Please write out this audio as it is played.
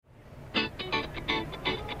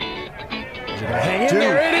You're going to hang in Dude,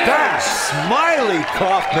 there. It is. that's Smylie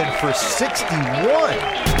Kaufman for 61.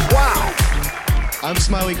 Wow. I'm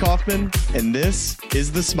Smylie Kaufman, and this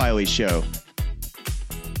is The Smylie Show.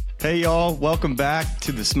 Hey, y'all. Welcome back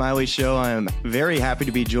to The Smylie Show. I am very happy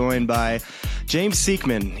to be joined by James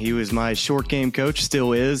Sieckmann. He was my short game coach,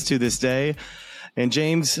 still is to this day. And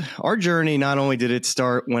James, our journey, not only did it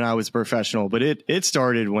start when I was professional, but it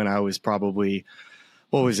started when I was probably,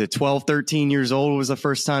 12, 13 years old was the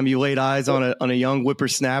first time you laid eyes on a young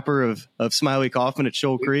whippersnapper of Smylie Kaufman at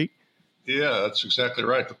Shoal Creek. Yeah, that's exactly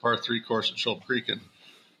right. The par 3 course at Shoal Creek. And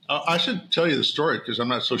I should tell you the story because I'm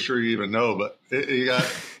not so sure you even know, but you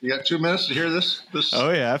got 2 minutes to hear this?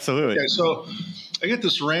 Oh, yeah, absolutely. Okay, so I get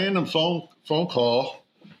this random phone call,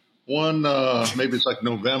 maybe it's like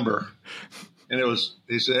November. And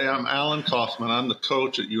he said, "Hey, I'm Alan Kaufman. I'm the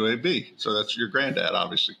coach at UAB." So that's your granddad,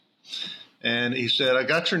 obviously. And he said, "I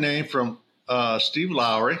got your name from Steve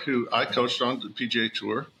Lowry, who I coached on the PGA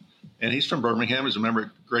Tour. And he's from Birmingham. He's a member at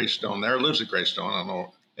Greystone there, lives at Greystone. I don't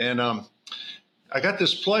know. And I got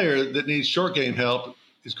this player that needs short game help.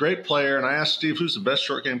 He's a great player. And I asked Steve, who's the best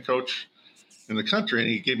short game coach in the country? And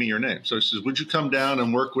he gave me your name. So he says, would you come down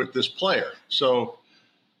and work with this player?" So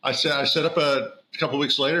I set up a couple of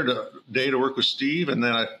weeks later a day to work with Steve, and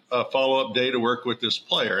then a follow-up day to work with this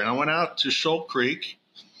player. And I went out to Shoal Creek,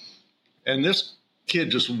 and this kid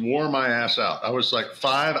just wore my ass out. I was like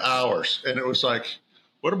 5 hours, and it was like,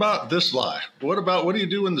 what about this lie? What do you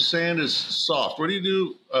do when the sand is soft? What do you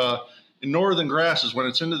do in northern grasses when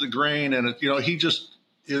it's into the grain? And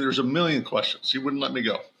there's a million questions. He wouldn't let me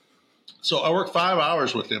go. So I worked 5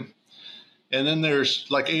 hours with him. And then there's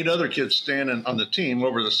like 8 other kids standing on the team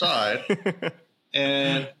over the side.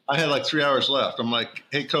 And I had like 3 hours left. I'm like,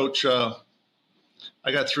 "Hey, coach, I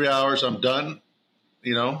got 3 hours. I'm done,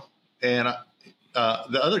 And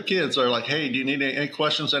the other kids are like, "Hey, do you need any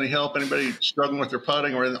questions, any help? Anybody struggling with their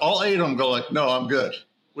putting?" Or all 8 of them go like, "No, I'm good,"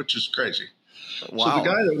 which is crazy. Wow. So the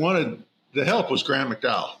guy that wanted the help was Graham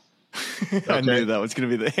McDowell. Okay. I knew that was going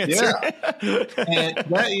to be the answer. Yeah.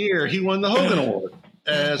 And that year he won the Hogan Award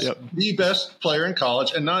as the best player in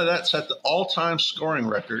college. And none of that set the all-time scoring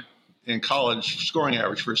record in college scoring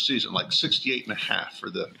average for a season, like 68.5 for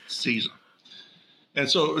the season. And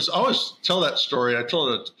so I always tell that story. I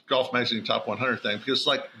told it at Golf Magazine Top 100 thing because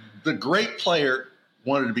like the great player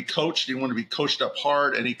wanted to be coached. He wanted to be coached up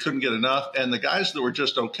hard and he couldn't get enough. And the guys that were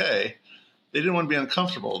just okay, they didn't want to be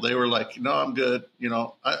uncomfortable. They were like, "No, I'm good."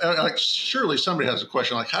 Surely somebody has a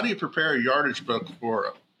question like, how do you prepare a yardage book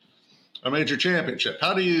for a major championship?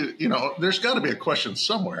 How do you, there's got to be a question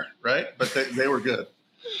somewhere, right? But they were good.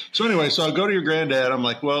 So anyway, so I go to your granddad. I'm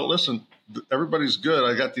like, "Well, listen, everybody's good.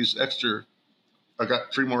 I got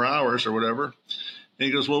 3 more hours or whatever." And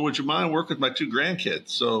he goes, "Well, would you mind working with my 2 grandkids?"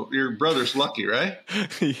 So your brother's lucky, right?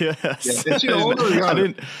 Yes. Yeah. Is he older or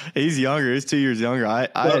younger? He's younger. He's 2 years younger. I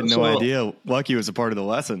had no idea Lucky was a part of the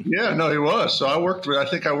lesson. Yeah, no, he was. So I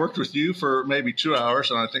think I worked with you for maybe 2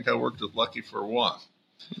 hours, and I think I worked with Lucky for 1.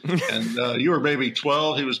 And you were maybe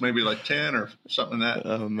 12. He was maybe like 10 or something like that.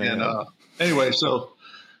 Oh, man. And anyway, so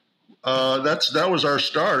that was our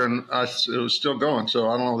start, and it was still going. So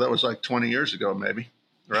I don't know. That was like 20 years ago, maybe.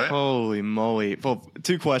 Right? Holy moly. Well,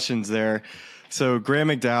 2 questions there. So Graham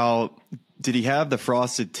McDowell, did he have the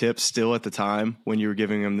frosted tips still at the time when you were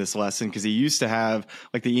giving him this lesson? Because he used to have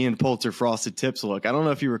like the Ian Poulter frosted tips look. I don't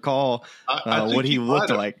know if you recall what he looked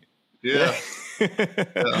like. Yeah.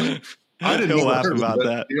 Yeah. I didn't laugh about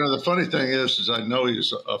that. The funny thing is I know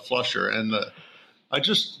he's a flusher, and I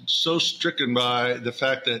just so stricken by the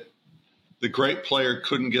fact that the great player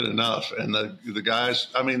couldn't get enough, and the guys.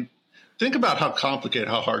 I mean, think about how complicated,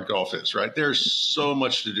 how hard golf is, right? There's so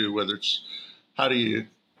much to do. Whether it's how do you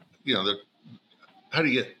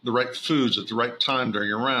get the right foods at the right time during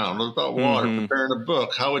your round? What about water? Preparing a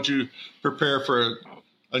book. How would you prepare for an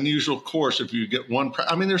unusual course if you get one?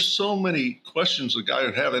 I mean, there's so many questions a guy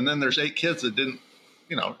would have, and then there's 8 kids that didn't.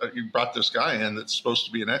 You brought this guy in that's supposed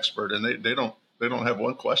to be an expert, and they don't have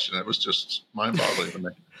one question. It was just mind-boggling to me.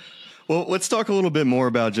 Well, let's talk a little bit more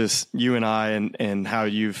about just you and I and how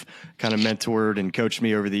you've kind of mentored and coached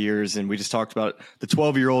me over the years. And we just talked about the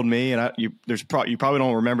 12-year-old me, and you probably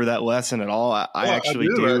don't remember that lesson at all. I actually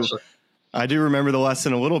do. I do remember the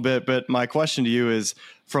lesson a little bit, but my question to you is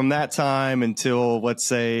from that time until, let's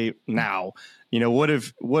say, now,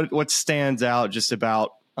 what stands out just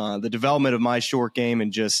about the development of my short game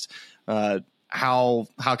and just how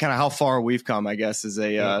far we've come, I guess, as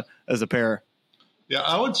a pair. Yeah,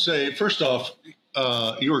 I would say, first off,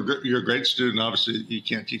 you're a great student. Obviously, you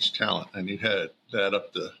can't teach talent, and you had that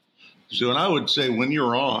up the zoo. And I would say when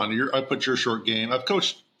you're on, I put your short game. I've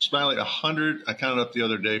coached Smylie 100. I counted up the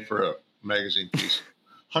other day for magazine piece.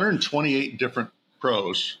 128 different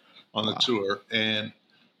pros on the tour. And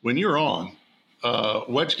when you're on,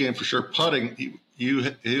 wedge game for sure, putting,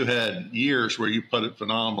 you had years where you putted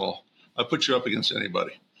phenomenal. I put you up against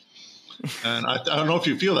anybody. And I don't know if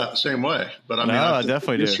you feel that the same way, but I mean, I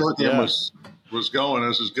definitely do. Your short game was going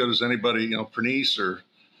as good as anybody, Pernice or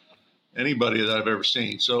anybody that I've ever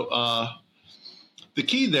seen. So the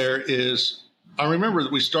key there is, I remember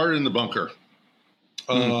that we started in the bunker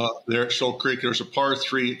there at Shoal Creek. There's a par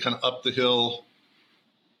 3 kind of up the hill.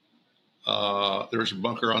 There's a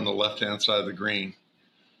bunker on the left-hand side of the green.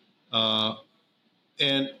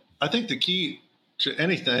 And I think the key to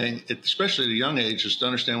anything, especially at a young age, is to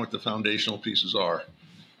understand what the foundational pieces are.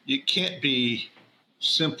 You can't be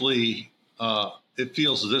simply, it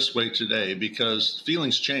feels this way today, because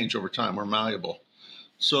feelings change over time. We're malleable.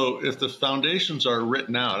 So if the foundations are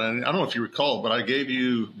written out, and I don't know if you recall, but I gave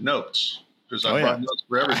you notes because I brought notes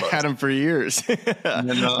for everybody. I had them for years.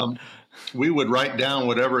 And we would write down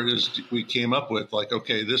whatever it is we came up with, like,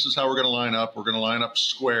 okay, this is how we're going to line up. We're going to line up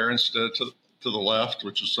square instead of to the left,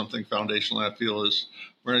 which is something foundational I feel is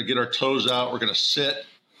we're going to get our toes out. We're going to sit.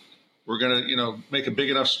 We're going to, make a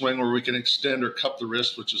big enough swing where we can extend or cup the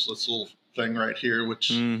wrist, which is this little thing right here,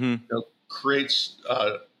 which creates,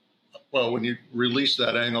 when you release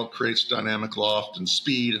that angle, it creates dynamic loft and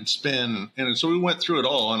speed and spin. And so we went through it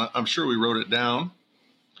all, and I'm sure we wrote it down.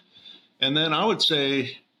 And then I would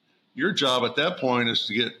say your job at that point is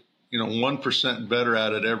to get, 1% better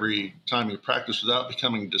at it every time you practice without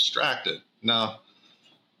becoming distracted. Now,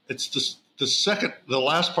 it's the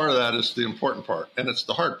last part of that is the important part, and it's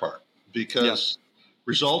the hard part, because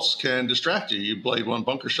results can distract you. You played one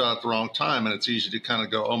bunker shot at the wrong time, and it's easy to kind of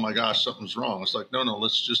go, oh my gosh, something's wrong. It's like, no,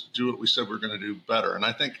 let's just do what we said we're going to do better. And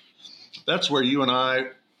I think that's where you and I,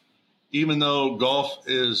 even though golf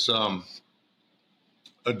is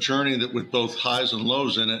a journey that with both highs and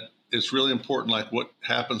lows in it, it's really important, like what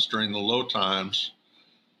happens during the low times.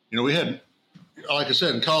 We had, like I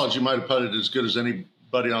said, in college, you might have putted as good as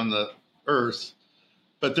anybody on the earth,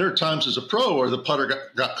 but there are times as a pro where the putter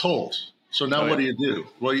got cold. So now what do you do?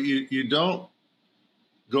 Well, you don't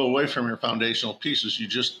go away from your foundational pieces. You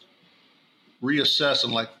just reassess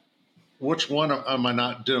and, like, which one am I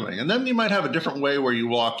not doing? And then you might have a different way where you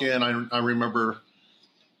walk in. I remember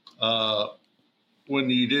when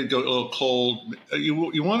you did go a little cold,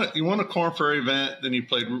 you won a Corn Ferry event, then you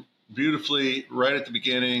played beautifully right at the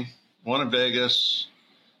beginning, won in Vegas,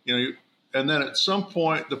 and then at some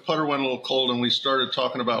point the putter went a little cold, and we started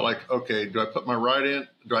talking about, like, okay, do I put my right in?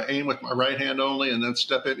 Do I aim with my right hand only and then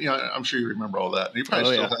step in? I'm sure you remember all that. You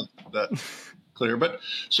probably still have that clear. But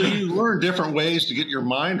so you learn different ways to get your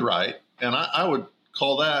mind right, and I would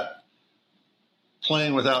call that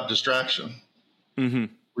playing without distraction.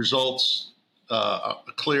 Results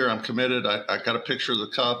clear. I'm committed. I got a picture of the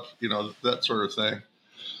cup. That sort of thing.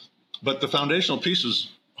 But the foundational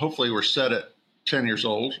pieces hopefully were set at 10 years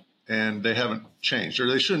old. And they haven't changed, or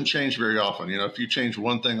they shouldn't change very often. If you change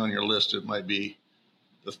one thing on your list, it might be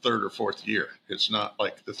the third or fourth year. It's not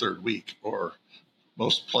like the third week, or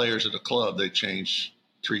most players at a club, they change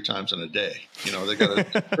 3 times in a day. They got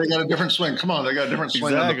a different swing. Come on, they got a different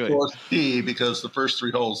swing on the fourth tee because the first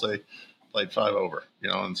 3 holes they played 5 over.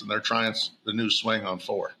 And they're trying the new swing on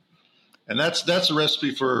 4, and that's a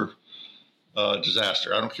recipe for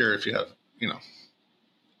disaster. I don't care if you have,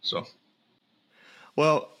 so.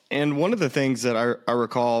 Well, and one of the things that I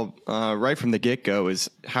recall right from the get-go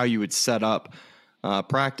is how you would set up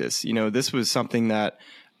practice. This was something that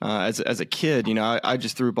as a kid, I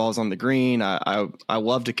just threw balls on the green. I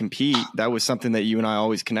love to compete. That was something that you and I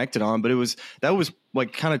always connected on. But that was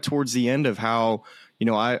like kind of towards the end of how,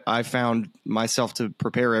 I found myself to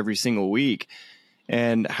prepare every single week.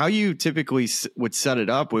 And how you typically would set it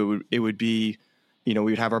up, it would be, we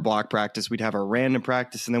would have our block practice, we'd have our random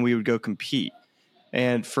practice, and then we would go compete.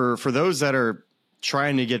 And for those that are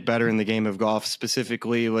trying to get better in the game of golf,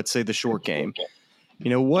 specifically, let's say the short game,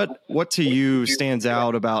 what to you stands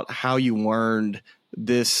out about how you learned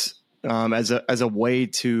this as a way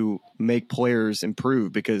to make players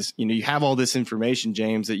improve? Because, you have all this information,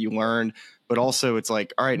 James, that you learned, but also it's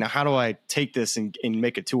like, all right, now how do I take this and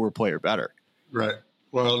make a tour player better? Right.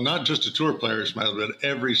 Well, not just a tour player, Smylie, but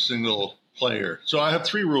every single player. So I have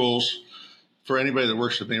 3 rules for anybody that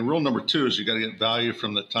works with me. Rule number 2 is you got to get value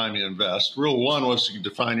from the time you invest. Rule 1 was to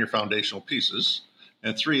define your foundational pieces.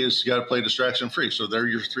 And 3 is you got to play distraction free. So there are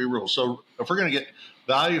your 3 rules. So if we're going to get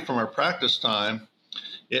value from our practice time,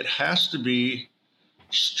 it has to be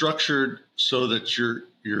structured so that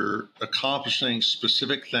you're accomplishing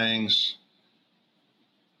specific things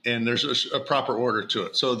and there's a proper order to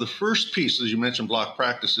it. So the first piece, as you mentioned, block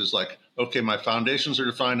practice is like, okay, my foundations are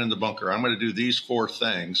defined in the bunker. I'm going to do these 4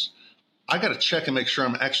 things. I got to check and make sure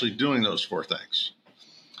I'm actually doing those 4 things.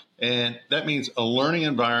 And that means a learning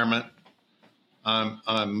environment.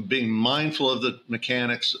 I'm being mindful of the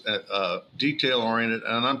mechanics, detail oriented,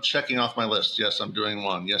 and I'm checking off my list. Yes, I'm doing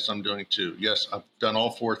 1. Yes, I'm doing 2. Yes, I've done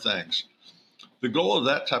all 4 things. The goal of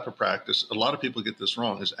that type of practice, a lot of people get this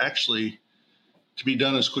wrong, is actually to be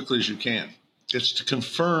done as quickly as you can. It's to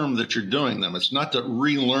confirm that you're doing them. It's not to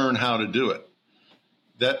relearn how to do it.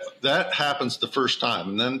 That happens the first time,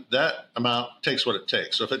 and then that amount takes what it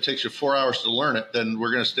takes. So if it takes you 4 hours to learn it, then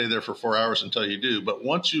we're going to stay there for 4 hours until you do. But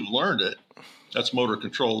once you've learned it, that's motor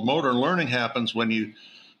control. Motor learning happens when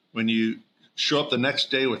you show up the next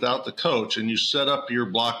day without the coach and you set up your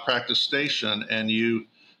block practice station and you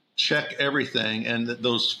check everything, and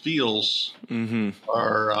those feels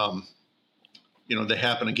are, they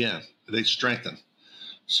happen again. They strengthen.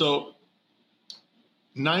 So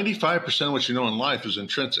 95% of what you know in life is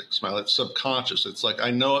intrinsic, Smylie. It's subconscious. It's like,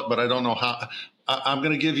 I know it, but I don't know how. I'm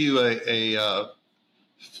going to give you a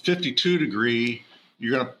 52 degree.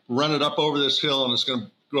 You're going to run it up over this hill, and it's going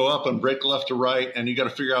to go up and break left to right, and you got to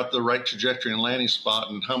figure out the right trajectory and landing spot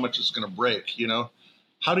and how much it's going to break.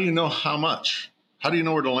 How do you know how much? How do you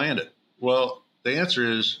know where to land it? Well, the answer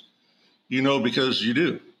is, because you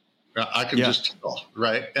do. I can just tell,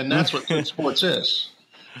 right? And that's what sports is.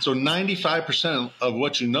 So 95% of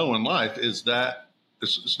what you know in life is that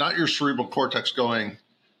it's not your cerebral cortex going,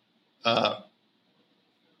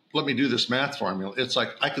 let me do this math formula. It's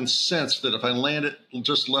like, I can sense that if I land it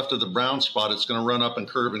just left of the brown spot, it's going to run up and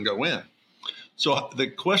curve and go in. So the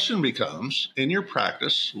question becomes, in your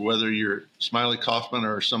practice, whether you're Smylie Kaufman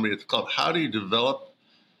or somebody at the club, how do you develop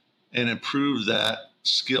and improve that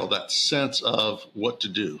skill, that sense of what to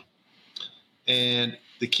do? And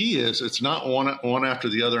the key is, it's not one after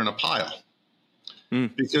the other in a pile,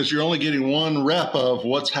 because you're only getting one rep of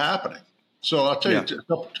what's happening. So I'll tell you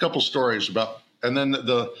a couple stories about, and then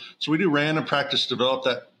so we do random practice to develop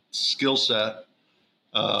that skill set,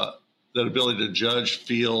 that ability to judge,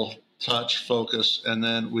 feel, touch, focus, and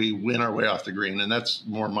then we win our way off the green. And that's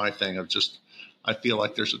more my thing of just, I feel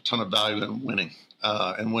like there's a ton of value in winning,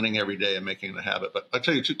 and winning every day and making it a habit. But I'll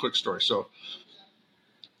tell you 2 quick stories. So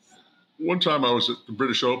one time I was at the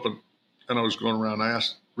British Open and I was going around. I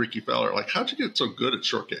asked Ricky Fowler, like, how'd you get so good at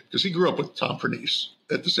short game? Because he grew up with Tom Pernice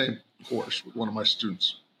at the same course with one of my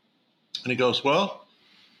students. And he goes, well,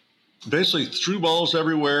 basically threw balls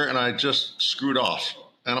everywhere and I just screwed off.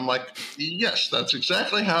 And I'm like, yes, that's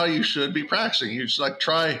exactly how you should be practicing. You just like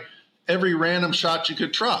try every random shot you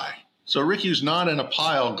could try. So Ricky's not in a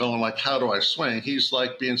pile going like, how do I swing? He's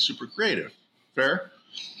like being super creative. Fair?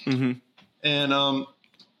 Mm-hmm. And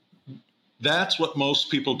that's what most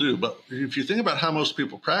people do. But if you think about how most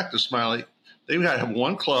people practice, Smylie, they've got to have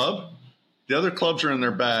one club. The other clubs are in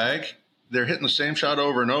their bag. They're hitting the same shot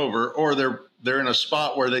over and over, or they're in a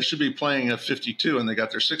spot where they should be playing a 52 and they got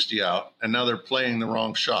their 60 out, and now they're playing the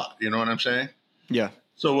wrong shot. You know what I'm saying? Yeah.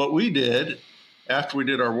 So what we did after we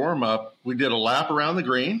did our warm up, we did a lap around the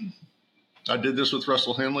green. I did this with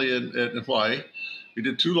Russell Henley in Hawaii. We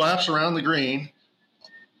did 2 laps around the green.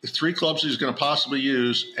 3 clubs he's going to possibly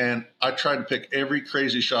use, and I tried to pick every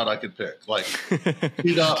crazy shot I could pick, like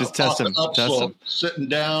feet up, just test off him, the upslope, sitting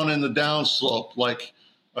down in the down slope, like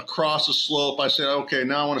across a slope. I said, okay,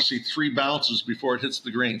 now I want to see 3 bounces before it hits the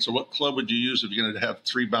green. So what club would you use if you're going to have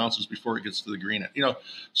 3 bounces before it gets to the green?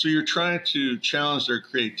 So you're trying to challenge their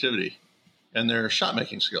creativity and their shot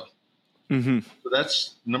making skill. Mm-hmm. So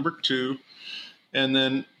that's number 2. And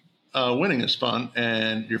then winning is fun,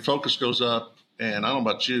 and your focus goes up. And I don't know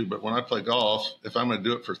about you, but when I play golf, if I'm going to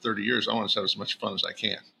do it for 30 years, I want to have as much fun as I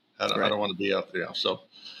can. I don't want to be out there. So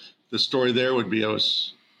the story there would be, I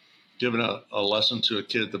was giving a lesson to a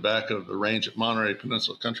kid at the back of the range at Monterey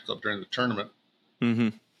Peninsula Country Club during the tournament. Mm-hmm.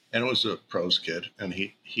 And it was a pros kid, and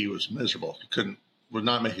he was miserable. He was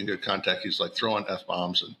not making good contact. He's like throwing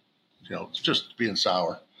F-bombs and, just being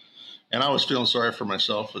sour. And I was feeling sorry for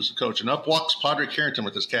myself as a coach. And up walks Padre Carrington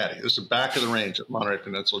with his caddy. This is the back of the range at Monterey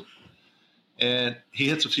Peninsula. And he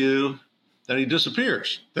hits a few, then he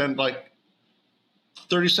disappears. Then like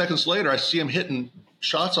 30 seconds later, I see him hitting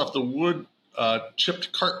shots off the wood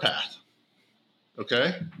chipped cart path.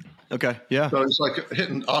 Okay. Yeah. So it's like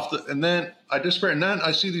hitting off and then I disappear. And then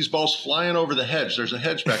I see these balls flying over the hedge. There's a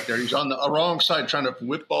hedge back there. He's on the wrong side trying to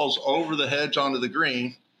whip balls over the hedge onto the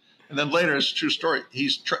green. And then later, it's a true story.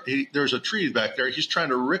 There's a tree back there. He's trying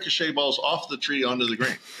to ricochet balls off the tree onto the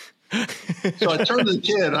green. So I turned to the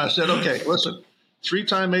kid and I said, okay, listen,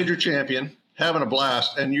 3-time major champion, having a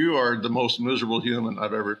blast, and you are the most miserable human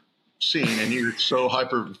I've ever seen, and you're so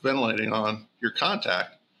hyperventilating on your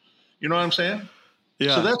contact. You know what I'm saying?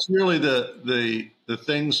 Yeah. So that's really the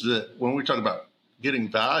things that when we talk about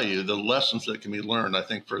getting value, the lessons that can be learned, I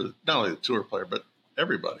think, for not only the tour player, but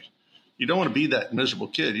everybody. You don't want to be that miserable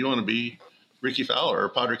kid. You want to be Ricky Fowler or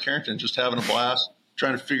Padre Carrington, just having a blast,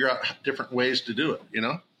 trying to figure out different ways to do it, you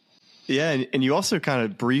know? Yeah, and you also kind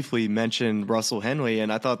of briefly mentioned Russell Henley,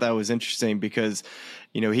 and I thought that was interesting because,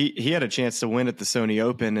 he had a chance to win at the Sony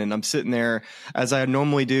Open, and I'm sitting there, as I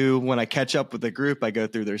normally do when I catch up with the group, I go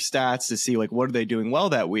through their stats to see, like, what are they doing well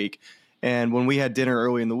that week? And when we had dinner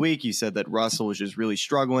early in the week, you said that Russell was just really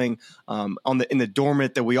struggling in the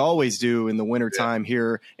dormant that we always do in the wintertime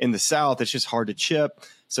here in the South. It's just hard to chip.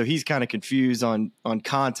 So he's kind of confused on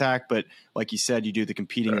contact, but like you said, you do the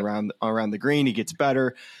competing around the green, he gets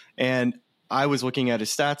better. And I was looking at his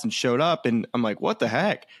stats and showed up, and I'm like, what the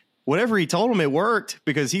heck? Whatever he told him, it worked,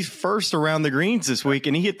 because he's first around the greens this week,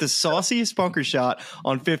 and he hit the sauciest bunker shot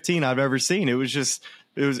on 15 I've ever seen. It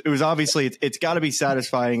was obviously, it's got to be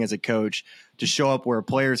satisfying as a coach to show up where a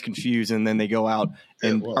player is confused and then they go out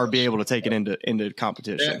and are be able to take it into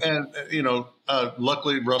competition. And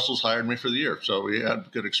luckily Russell's hired me for the year, so we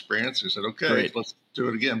had good experience. He said, okay, Great. Let's do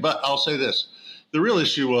it again. But I'll say this: the real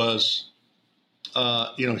issue was,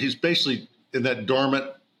 he's basically in that dormant,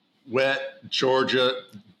 wet Georgia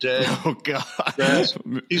dead. Oh God, grass.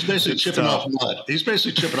 He's basically chipping off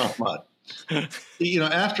mud.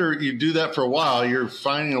 After you do that for a while, you're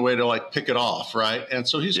finding a way to like pick it off, right? And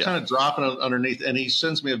so he's kind of dropping it underneath, and he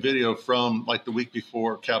sends me a video from like the week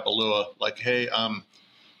before Kapalua, like, hey, I'm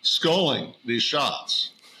sculling these shots.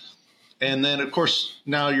 And then, of course,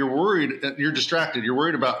 now you're worried, you're distracted. You're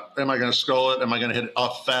worried about, am I going to skull it? Am I going to hit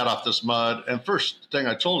fat off this mud? And first thing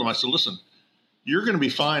I told him, I said, listen, you're going to be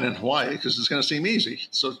fine in Hawaii because it's going to seem easy.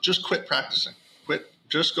 So just quit practicing.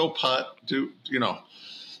 Just go putt,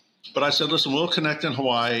 But I said, listen, we'll connect in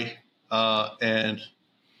Hawaii, and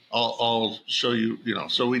I'll show you,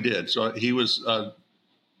 So we did. So he was,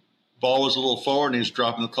 ball was a little forward, and he was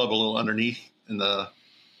dropping the club a little underneath in the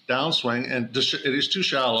downswing, and it is too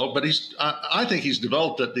shallow. But I think he's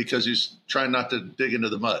developed it because he's trying not to dig into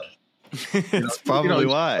the mud. That's probably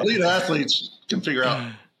why. Elite athletes can figure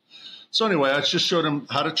out. So anyway, I just showed him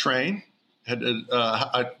how to train.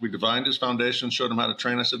 We divined his foundation, showed him how to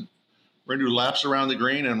train. I said, we're going to do laps around the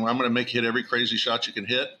green, and I'm going to make you hit every crazy shot you can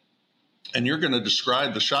hit. And you're going to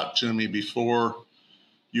describe the shot to me before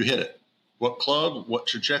you hit it. What club, what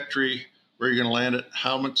trajectory, where you're going to land it,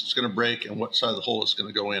 how much it's going to break, and what side of the hole it's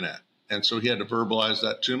going to go in at. And so he had to verbalize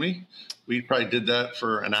that to me. We probably did that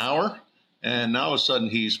for an hour. And now all of a sudden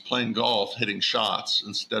he's playing golf, hitting shots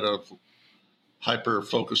instead of hyper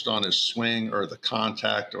focused on his swing or the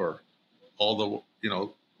contact or all the,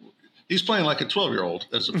 he's playing like a 12-year-old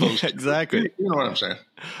as opposed to exactly. You know what I'm saying?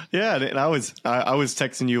 Yeah, and I was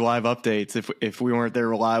texting you live updates if we weren't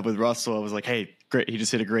there live with Russell. I was like, hey, great, he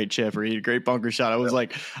just hit a great chip, or he hit a great bunker shot. I was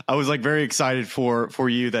like very excited for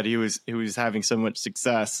you that he was having so much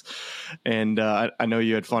success, and I know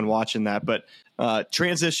you had fun watching that. But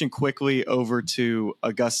transition quickly over to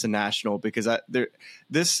Augusta National, because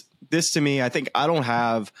this to me, I think I don't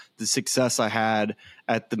have the success I had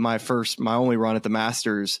at my only run at the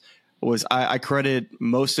Masters. Was I credit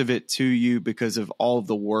most of it to you because of all of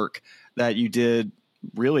the work that you did,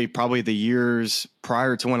 really probably the years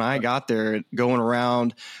prior to when I got there, going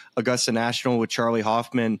around Augusta National with Charlie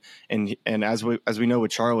Hoffman. And as we know with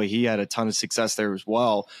Charlie, he had a ton of success there as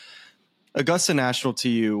well. Augusta National, to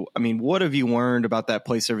you, I mean, what have you learned about that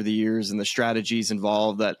place over the years and the strategies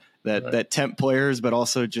involved that tempt players, but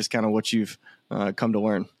also just kind of what you've come to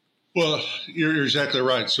learn? Well, you're exactly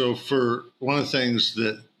right. So for one of the things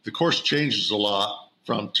that the course changes a lot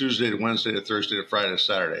from Tuesday to Wednesday to Thursday to Friday to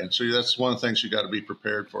Saturday. And so that's one of the things you got to be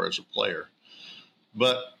prepared for as a player.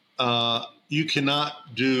 But you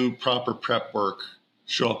cannot do proper prep work,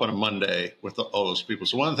 show up on a Monday with all those people.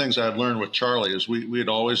 So one of the things I had learned with Charlie is we had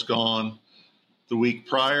always gone the week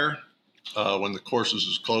prior when the course is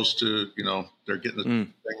as close to, they're getting the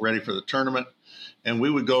thing ready for the tournament. And we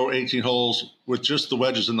would go 18 holes with just the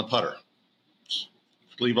wedges and the putter.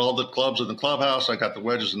 Leave all the clubs in the clubhouse. I got the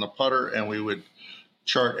wedges and the putter, and we would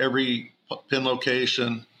chart every pin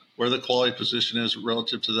location, where the quality position is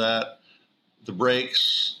relative to that, the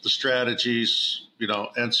breaks, the strategies,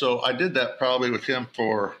 And so I did that probably with him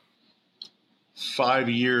for 5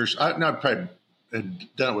 years. I probably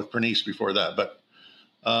had done it with Pernice before that, but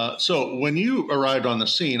so when you arrived on the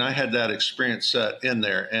scene, I had that experience set in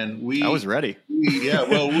there, and I was ready. We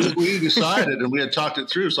decided, and we had talked it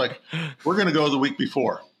through. It's like, we're going to go the week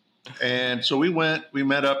before. And so we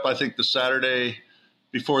met up, I think, the Saturday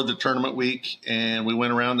before the tournament week, and we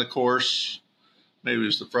went around the course. Maybe it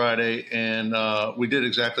was the Friday, and we did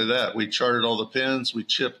exactly that. We charted all the pins. We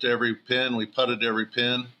chipped every pin. We putted every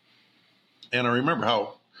pin. And I remember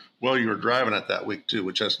how well you were driving it that week, too,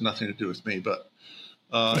 which has nothing to do with me. But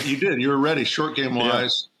you did. You were ready, short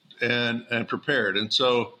game-wise, and prepared. And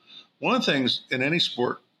so one of the things in any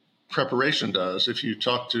sport preparation does, if you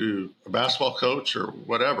talk to a basketball coach or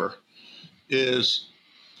whatever, is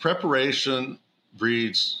preparation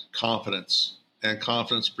breeds confidence, and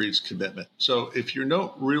confidence breeds commitment. So if you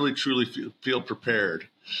don't really truly feel prepared,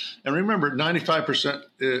 and remember, 95%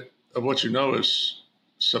 of what you know is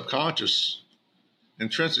subconscious,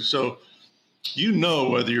 intrinsic. So you know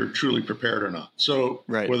whether you're truly prepared or not. So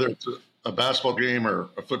whether it's a basketball game or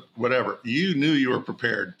a foot, whatever, you knew you were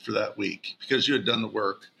prepared for that week because you had done the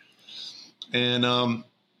work. And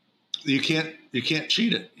you can't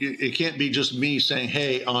cheat it. It can't be just me saying,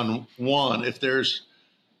 "Hey, on one, if there's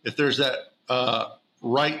that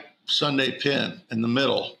right Sunday pin in the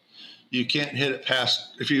middle, you can't hit it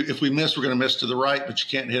past. If we miss, we're going to miss to the right, but you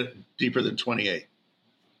can't hit it deeper than 28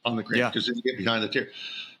 on the green because then you get behind the tier."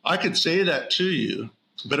 I could say that to you,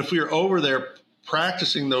 but if we were over there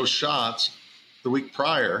practicing those shots the week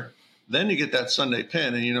prior, then you get that Sunday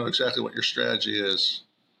pin, and you know exactly what your strategy is.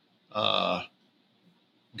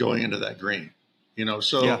 Going into that green,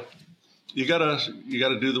 so you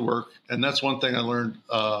gotta do the work. And that's one thing I learned.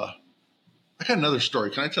 I got another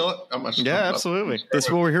story. Can I tell it? Yeah, absolutely. That's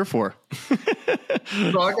what we're here for.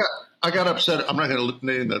 So I got upset. I'm not going to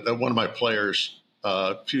name that one of my players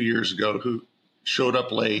a few years ago who showed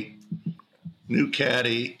up late, new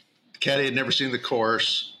caddy had never seen the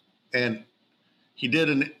course, and he did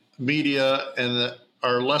in media, and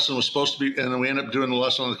our lesson was supposed to be, and then we ended up doing the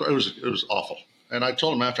lesson on the course. It was awful. And I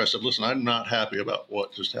told him after, I said, "Listen, I'm not happy about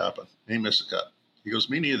what just happened." He missed a cut. He goes,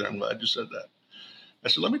 "Me neither. I'm glad you said that." I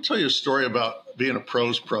said, "Let me tell you a story about being a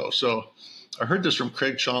pro's pro." So I heard this from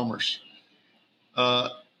Craig Chalmers.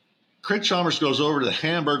 Craig Chalmers goes over to the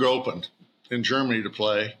Hamburg Open in Germany to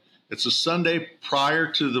play. It's a Sunday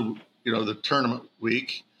prior to the tournament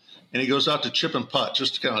week. And he goes out to chip and putt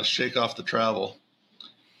just to kind of shake off the travel.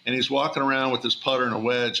 And he's walking around with his putter and a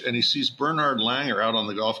wedge, and he sees Bernhard Langer out on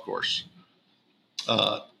the golf course.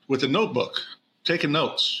 With a notebook, taking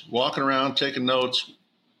notes, walking around, taking notes,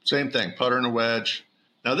 same thing, putter and a wedge.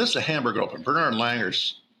 Now, this is a Hamburg Open. Bernhard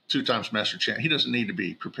Langer's 2-time master champ. He doesn't need to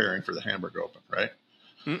be preparing for the Hamburg Open, right?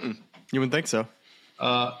 You wouldn't think so.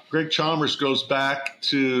 Greg Chalmers goes back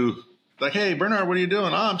to, like, "Hey, Bernhard, what are you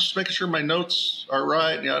doing?" "I'm just making sure my notes are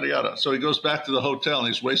right, yada, yada." So he goes back to the hotel, and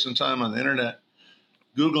he's wasting time on the internet,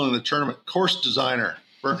 Googling the tournament course designer,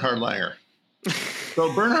 Bernhard Langer.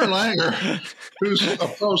 So Bernhard Langer, who's a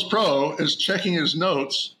pro's pro, is checking his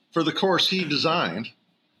notes for the course he designed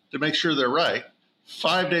to make sure they're right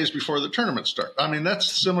 5 days before the tournament starts. I mean, that's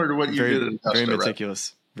similar to what you did in Augusta. Very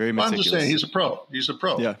meticulous. Right? Very meticulous. I'm just saying he's a pro. He's a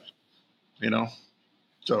pro. Yeah.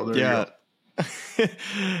 So there you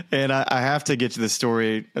go. And I have to get to the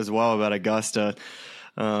story as well about Augusta.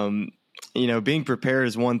 Being prepared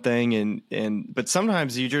is one thing, but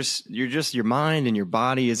sometimes your mind and your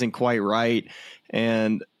body isn't quite right.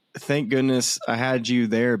 And thank goodness I had you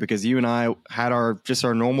there, because you and I had our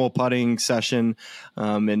normal putting session.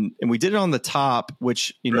 And we did it on the top,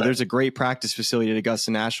 which, there's a great practice facility at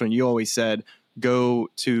Augusta National. And you always said, if you're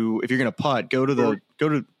going to putt,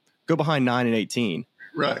 go behind 9 and 18.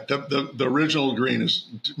 Right. The original green is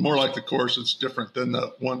more like the course. It's different than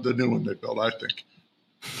the new one they built, I think.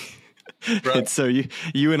 Right. And so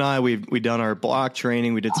you and I, we've done our block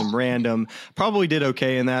training. We did some random, probably did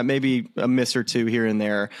okay in that, maybe a miss or two here and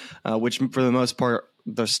there, which for the most part,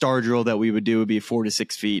 the star drill that we would do would be 4 to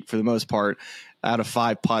 6 feet. For the most part, out of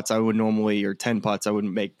 5 putts, I would normally, or 10 putts, I would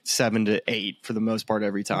make 7 to 8 for the most part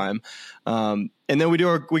every time. And then we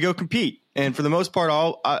go compete. And for the most part,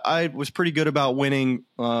 I was pretty good about winning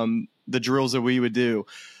the drills that we would do.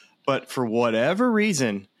 But for whatever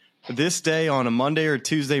reason, this day on a Monday or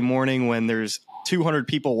Tuesday morning, when there's 200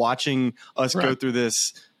 people watching us go through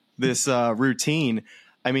this routine,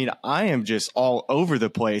 I mean, I am just all over the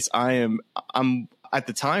place. I'm at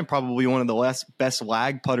the time probably one of the best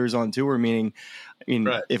lag putters on tour. Meaning,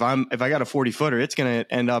 if I got a 40-footer, it's going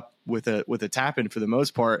to end up with a tap in for the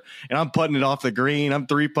most part, and I'm putting it off the green. I'm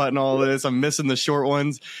 3-putting all this. I'm missing the short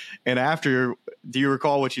ones. And after, do you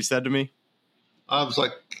recall what you said to me? I was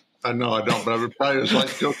like, I know I don't, but I would probably was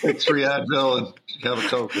like, go take 3 Advil and have a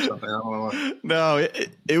Coke or something. I don't know what. No,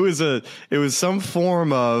 it was some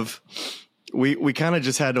form of, we kind of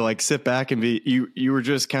just had to like sit back and you were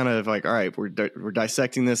just kind of like, all right, we're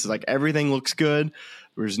dissecting this. It's like everything looks good.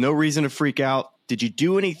 There's no reason to freak out. Did you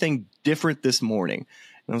do anything different this morning?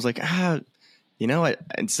 And I was like,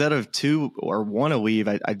 instead of 2 or 1 to leave,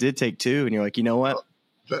 I did take 2. And you're like, you know what?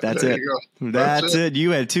 That's it. That's it.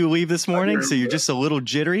 You had 2 leave this morning, so you're just a little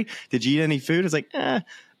jittery. Did you eat any food? It's like,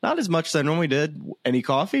 not as much as I normally did. Any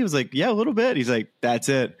coffee? He was like, yeah, a little bit. He's like, that's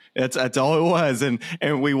it. That's all it was. And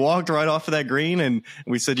we walked right off of that green, and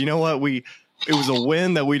we said, you know what? It was a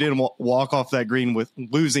win that we didn't walk off that green with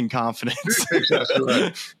losing confidence. Exactly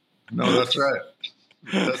right. No, that's right.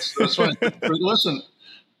 That's fine. But listen,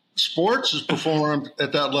 sports is performed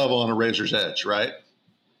at that level on a razor's edge, right?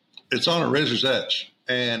 It's on a razor's edge,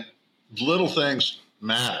 and little things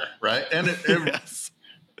matter, right? And Yes.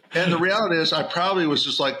 And the reality is, I probably was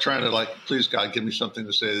just like trying to like, please God, give me something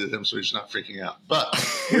to say to him so he's not freaking out. But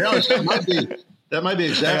the reality is, that might be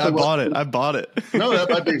exactly. Hey, I bought it. No, that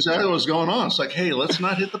might be exactly what's going on. It's like, hey, let's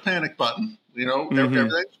not hit the panic button.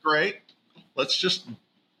 Everything's great. Let's just,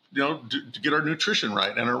 to get our nutrition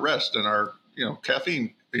right and our rest and our,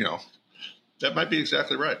 caffeine. That might be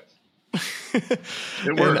exactly right.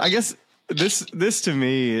 It works. And I guess this to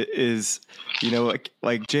me is,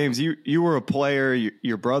 like James, you were a player,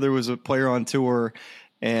 your brother was a player on tour,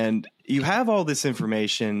 and you have all this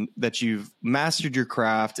information that you've mastered your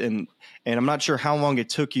craft, and I'm not sure how long it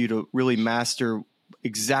took you to really master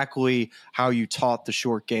exactly how you taught the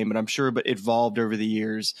short game, but I'm sure it evolved over the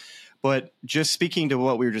years. But just speaking to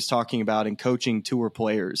what we were just talking about in coaching tour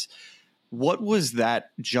players, what was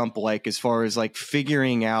that jump like as far as like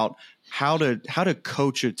figuring out how to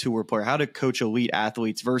coach a tour player, how to coach elite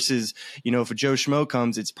athletes versus, if a Joe Schmo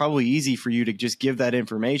comes, it's probably easy for you to just give that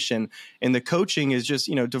information. And the coaching is just,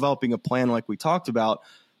 developing a plan like we talked about.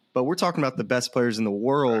 But we're talking about the best players in the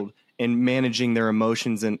world and managing their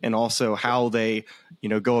emotions and also how they,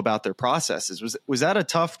 go about their processes. Was that a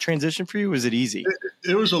tough transition for you? Was it easy?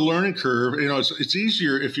 It was a learning curve. It's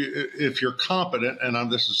easier if you're competent,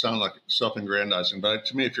 and this will sound like self-aggrandizing, but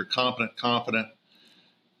to me, if you're confident,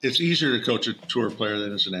 it's easier to coach a tour player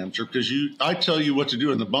than as an amateur because I tell you what to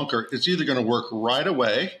do in the bunker. It's either going to work right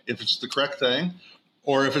away if it's the correct thing,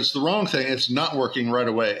 or if it's the wrong thing, it's not working right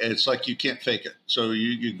away. It's like you can't fake it. So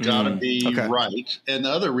you got to be right. And the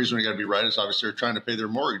other reason we got to be right is obviously they're trying to pay their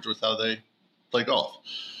mortgage with how they play golf.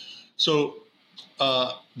 So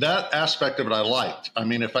that aspect of it I liked. I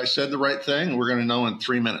mean, if I said the right thing, we're going to know in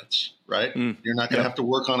 3 minutes, right? You're not going to have to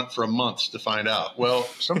work on it for a month to find out. Well,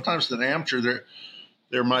 sometimes as an amateur,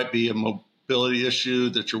 there might be a mobility issue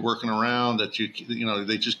that you're working around that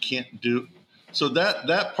they just can't do. So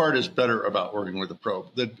that part is better about working with a pro.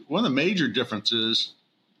 One of the major differences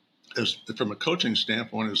is from a coaching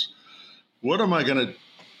standpoint is what am I going to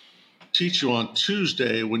teach you on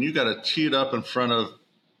Tuesday when you got to tee it up in front of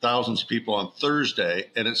thousands of people on Thursday,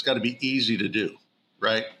 and it's got to be easy to do,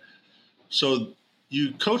 right? So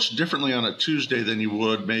you coach differently on a Tuesday than you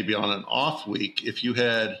would maybe on an off week. If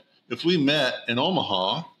we met in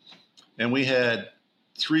Omaha and we had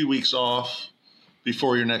 3 weeks off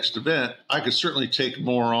before your next event, I could certainly take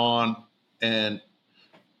more on and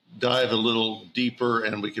dive a little deeper,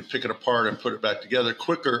 and we could pick it apart and put it back together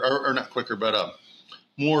quicker, or not quicker, but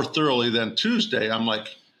more thoroughly than Tuesday. I'm like,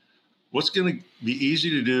 what's going to be easy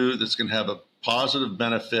to do that's going to have a positive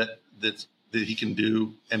benefit that he can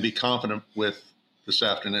do and be confident with this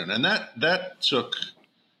afternoon? And that took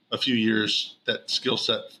a few years, that skill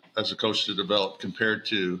set as a coach to develop compared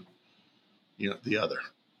to, the other.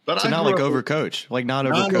 But so not like overcoach, like not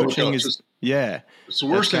overcoaching is, yeah. It's the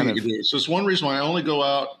worst thing you can do. So it's one reason why I only go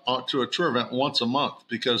out to a tour event once a month,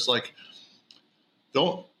 because like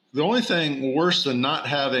the only thing worse than not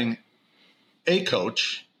having a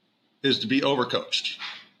coach is to be overcoached,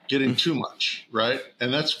 getting too much, right?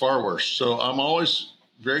 And that's far worse. So I'm always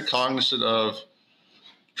very cognizant of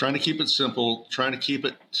trying to keep it simple, trying to keep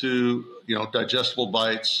it to, digestible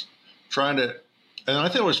bites, and I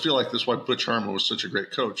always feel like this is why Butch Harmon was such a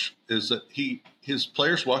great coach, is that his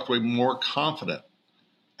players walked away more confident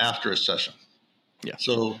after a session. Yeah.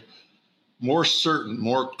 So more certain,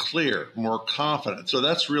 more clear, more confident. So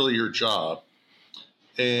that's really your job.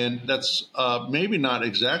 And that's maybe not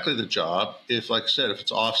exactly the job if, like I said, if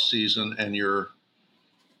it's off season and you're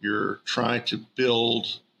trying to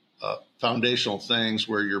build foundational things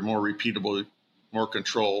where you're more repeatable, more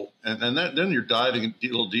control, and then you're diving a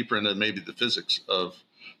little deeper into maybe the physics of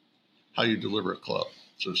how you deliver a club,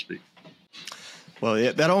 so to speak. Well,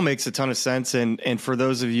 yeah, that all makes a ton of sense. And for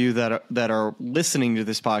those of you that are listening to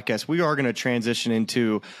this podcast, we are going to transition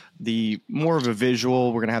into the more of a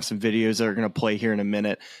visual. We're going to have some videos that are going to play here in a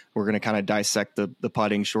minute. We're going to kind of dissect the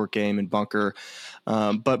putting, short game, and bunker.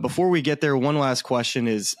 But before we get there, one last question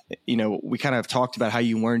is, we kind of talked about how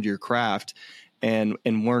you learned your craft and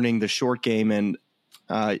learning the short game. And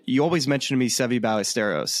you always mention to me Seve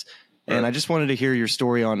Ballesteros. And I just wanted to hear your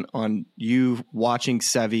story on you watching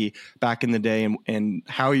Seve back in the day and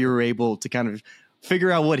how you were able to kind of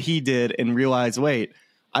figure out what he did and realize, wait,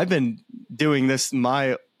 I've been doing this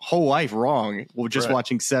my whole life wrong. Well, just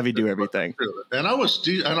watching Seve do everything. And I was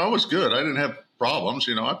good. I didn't have problems.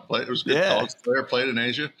 I played. It was a good college player. Played in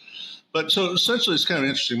Asia. But so essentially, it's kind of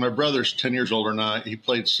interesting. My brother's 10 years older than I. He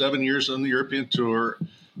played 7 years on the European Tour.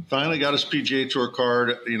 Finally got his PGA Tour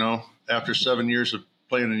card. After 7 years of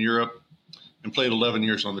playing in Europe, and played 11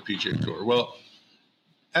 years on the PGA Tour. Well,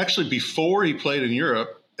 actually, before he played in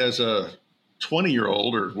Europe as a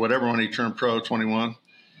 20-year-old or whatever, when he turned pro, 21,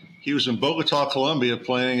 he was in Bogota, Colombia,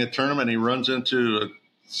 playing a tournament. He runs into a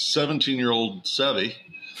 17-year-old Seve,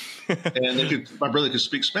 and my brother could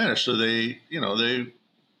speak Spanish, so they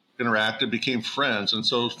interacted, became friends, and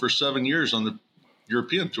so for 7 years on the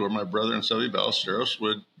European Tour, my brother and Seve Ballesteros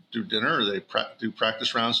would do dinner, or they do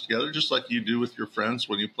practice rounds together, just like you do with your friends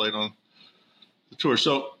when you played on the tour.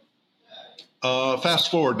 So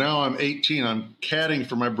fast forward, now I'm 18. I'm caddying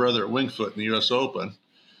for my brother at Winged Foot in the U.S. Open,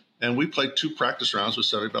 and we played 2 practice rounds with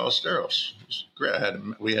Seve Ballesteros. It was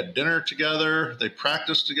great. We had dinner together. They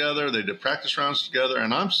practiced together. They did practice rounds together,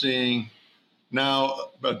 and I'm seeing now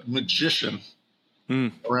a magician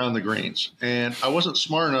around the greens. And I wasn't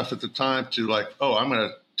smart enough at the time to I'm going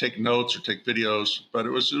to take notes or take videos, but it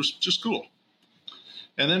was just cool.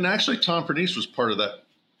 And then actually Tom Pernice was part of that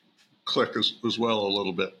click as well a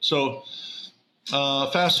little bit. So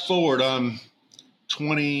fast forward, I'm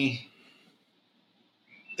 28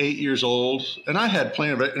 years old, and I had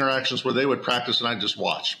plenty of interactions where they would practice and I'd just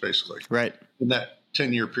watch, basically. Right. In that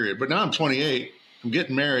 10-year period. But now I'm 28. I'm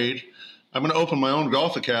getting married. I'm going to open my own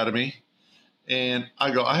golf academy. And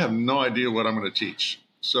I have no idea what I'm going to teach.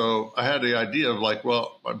 So I had the idea of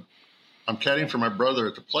I'm caddying for my brother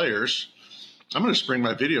at the Players. I'm going to bring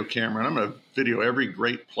my video camera and I'm going to video every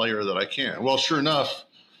great player that I can. Well, sure enough,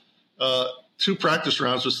 2 practice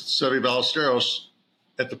rounds with Seve Ballesteros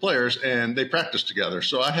at the Players, and they practiced together.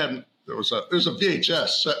 So there was a VHS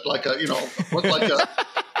set, Channel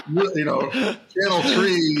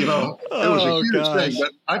 3, it was a huge thing.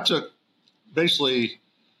 But I took basically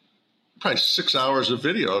probably 6 hours of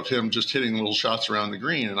video of him just hitting little shots around the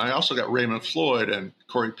green. And I also got Raymond Floyd and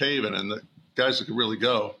Corey Pavin and the guys that could really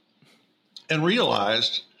go. And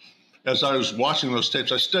realized as I was watching those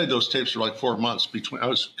tapes, I studied those tapes for 4 months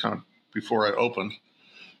before I opened,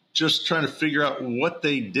 just trying to figure out what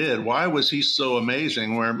they did. Why was he so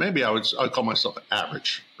amazing? Where maybe I'd call myself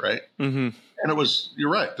average, right? Mm-hmm. And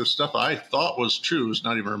you're right. The stuff I thought was true is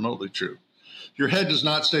not even remotely true. Your head does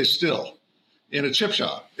not stay still in a chip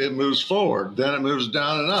shot. It moves forward, then it moves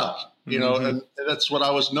down and up. And that's what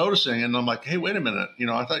I was noticing. And I'm like, hey, wait a minute.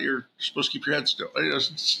 I thought you're supposed to keep your head still.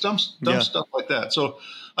 Dumb stuff like that. So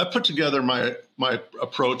I put together my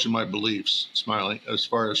approach and my beliefs, Smylie, as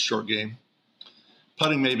far as short game.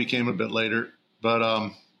 Putting maybe came a bit later, but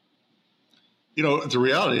the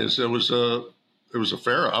reality is it was a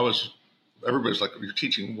fair. Everybody's like, you're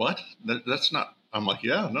teaching what? That's not. I'm like,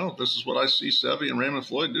 yeah, no, this is what I see Seve and Raymond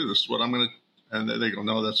Floyd do. This is what I'm going to. And they go,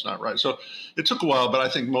 no, that's not right. So it took a while, but I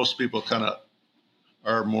think most people kind of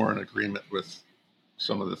are more in agreement with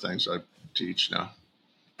some of the things I teach now.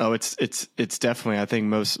 Oh, it's definitely, I think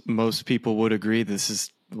most people would agree this is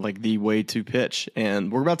the way to pitch. And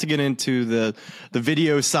we're about to get into the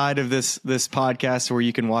video side of this podcast where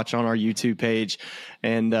you can watch on our YouTube page.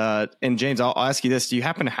 And James, I'll ask you this. Do you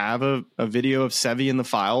happen to have a video of Seve in the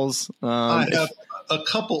files? I have a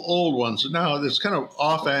couple old ones. Now it's kind of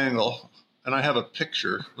off angle. And I have a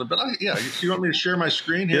picture, but you want me to share my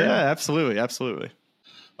screen here? Yeah, absolutely. Absolutely.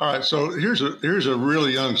 All right. So here's a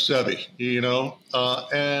really young Seve,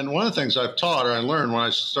 and one of the things I've taught or I learned when I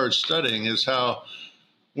started studying is how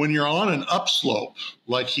when you're on an upslope,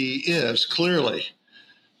 like he is clearly,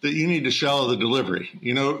 that you need to shallow the delivery.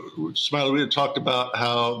 Smylie, we had talked about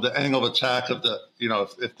how the angle of attack of the,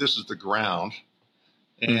 if this is the ground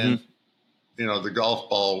and, the golf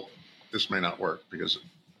ball, this may not work because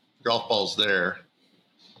golf ball's there.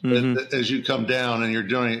 Mm-hmm. As you come down and you're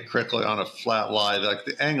doing it correctly on a flat lie,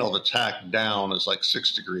 the angle of attack down is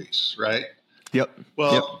 6 degrees, right? Yep.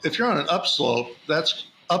 Well, if you're on an upslope,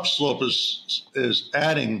 upslope is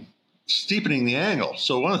adding steepening the angle.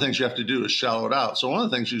 So one of the things you have to do is shallow it out. So one of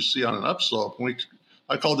the things you see on an upslope,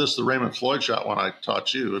 I call this the Raymond Floyd shot when I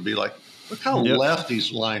taught you, would be like, look how left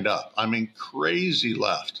he's lined up. I mean, crazy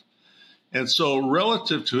left. And so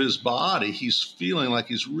relative to his body, he's feeling like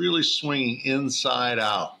he's really swinging inside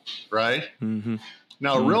out, right? Mm-hmm.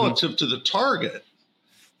 Now, relative to the target,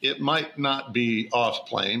 it might not be off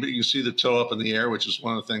plane, but you see the toe up in the air, which is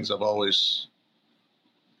one of the things I've always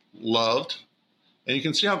loved. And you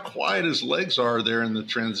can see how quiet his legs are there in the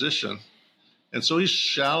transition. And so he's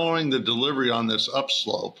shallowing the delivery on this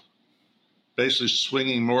upslope, basically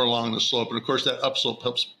swinging more along the slope. And of course, that upslope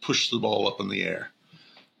helps push the ball up in the air.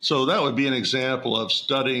 So that would be an example of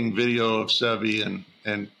studying video of Seve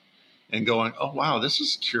and going, oh, wow, this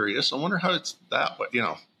is curious. I wonder how it's that way, you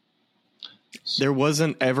know. There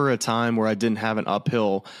wasn't ever a time where I didn't have an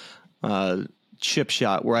uphill chip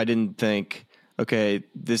shot where I didn't think, okay,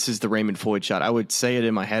 this is the Raymond Floyd shot. I would say it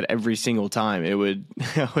in my head every single time. I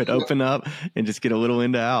would open up and just get a little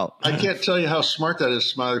into out. I can't tell you how smart that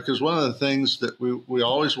is, Smylie, because one of the things that we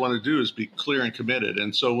always want to do is be clear and committed.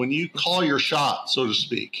 And so when you call your shot, so to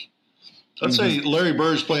speak, let's say Larry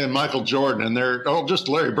Bird's playing Michael Jordan and they're, just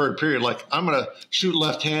Larry Bird, period. Like, I'm going to shoot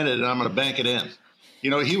left-handed and I'm going to bank it in. You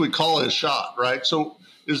know, he would call his shot, right? So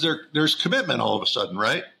there's commitment all of a sudden,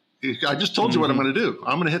 right? I just told you what I'm going to do.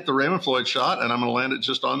 I'm going to hit the Raymond Floyd shot, and I'm going to land it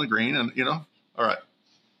just on the green, and, you know, all right.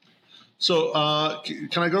 So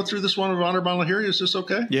can I go through this one of Honor Bondle here? Is this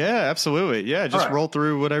okay? Yeah, absolutely. Yeah, just roll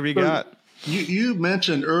through whatever you got. You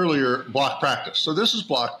mentioned earlier block practice. So this is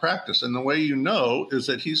block practice, and the way you know is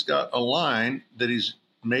that he's got a line that he's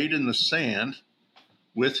made in the sand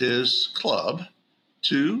with his club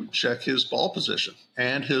to check his ball position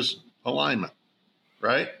and his alignment,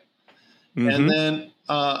 right? And then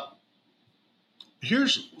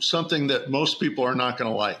here's something that most people are not going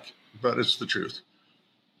to like, but it's the truth.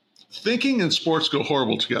 Thinking and sports go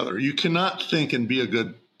horrible together. You cannot think and be a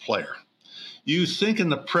good player. You think in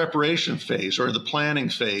the preparation phase or the planning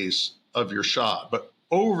phase of your shot, but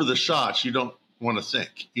over the shots, you don't want to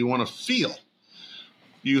think. You want to feel.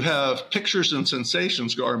 You have pictures and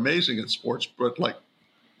sensations are amazing in sports, but like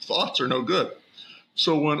thoughts are no good.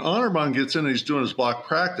 So when Honorbon gets in and he's doing his block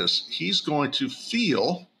practice, he's going to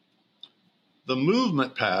feel the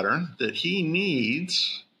movement pattern that he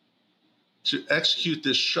needs to execute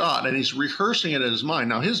this shot, and he's rehearsing it in his mind.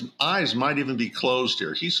 Now, his eyes might even be closed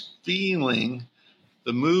here. He's feeling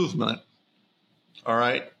the movement, all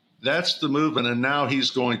right? That's the movement, and now he's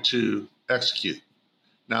going to execute.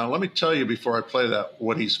 Now, let me tell you before I play that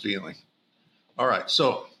what he's feeling. All right,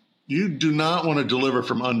 so you do not want to deliver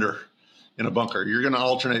from under in a bunker. You're going to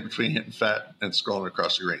alternate between hitting fat and scrolling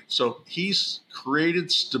across the green. So he's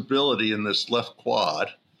created stability in this left quad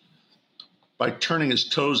by turning his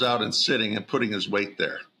toes out and sitting and putting his weight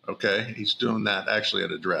there, okay? He's doing that actually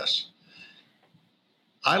at address.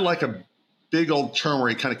 I like a big old turn where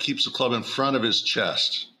he kind of keeps the club in front of his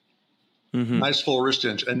chest. Nice full wrist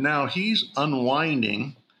hinge. And now he's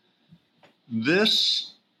unwinding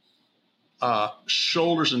this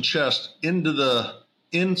shoulders and chest into the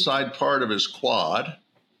inside part of his quad.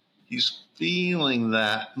 He's feeling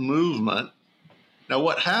that movement. Now,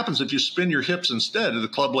 what happens if you spin your hips instead? The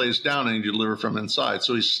club lays down and you deliver from inside.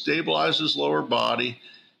 So he stabilizes his lower body.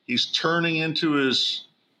 He's turning into his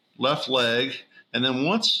left leg. And then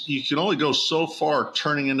once you can only go so far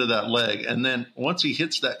turning into that leg. And then once he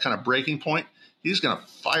hits that kind of breaking point, he's going to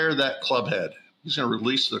fire that club head. He's going to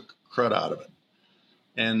release the crud out of it.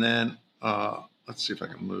 And then let's see if I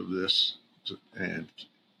can move this. And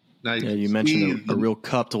now you mentioned a real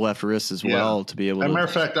cupped left wrist as well to be able to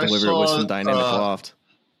deliver it with some dynamic loft.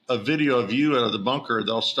 A video of you out of the bunker.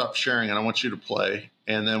 They'll stop sharing, and I want you to play,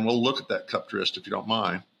 and then we'll look at that cupped wrist if you don't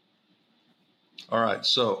mind. All right,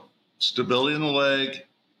 so stability in the leg,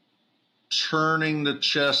 turning the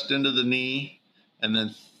chest into the knee, and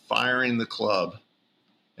then firing the club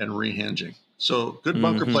and rehinging. So good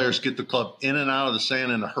bunker players get the club in and out of the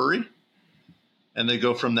sand in a hurry, and they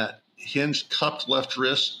go from that hinged cupped left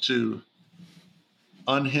wrist to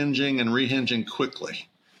unhinging and rehinging quickly.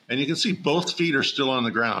 And you can see both feet are still on the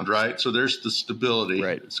ground, right? So there's the stability.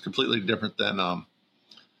 Right. It's completely different than a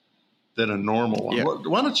normal one. Yeah.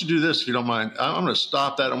 Why don't you do this if you don't mind? I'm going to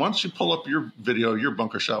stop that. And why don't you pull up your video, your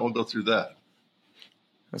bunker shot? We'll go through that.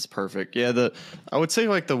 That's perfect. Yeah, I would say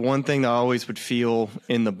like the one thing that I always would feel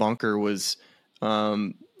in the bunker was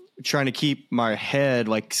trying to keep my head,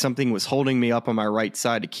 like something was holding me up on my right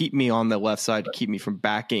side to keep me on the left side, to keep me from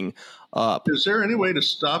backing up. Is there any way to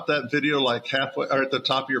stop that video like halfway or at the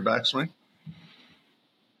top of your backswing?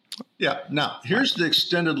 Yeah. Now, here's the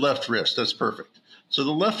extended left wrist. That's perfect. So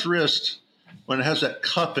the left wrist when it has that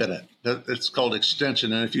cup in it, it's called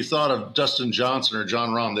extension. And if you thought of Dustin Johnson or John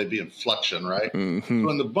Rahm, they'd be in flexion, right? Mm-hmm. So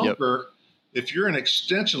in the bunker, if you're in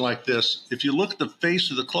extension like this, if you look at the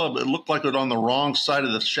face of the club, it looked like it on the wrong side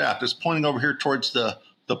of the shaft. It's pointing over here towards the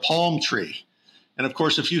palm tree. And of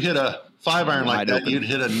course, if you hit a 5-iron like that, you'd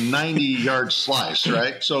hit a 90-yard slice,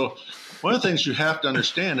 right? So one of the things you have to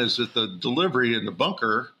understand is that the delivery in the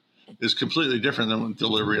bunker is completely different than the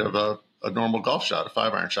delivery of a normal golf shot, a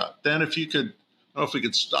 5-iron shot. Then if you could, I don't know if we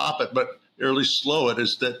could stop it, but or at least slow it,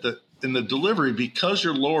 is that in the delivery, because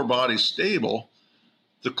your lower body's stable,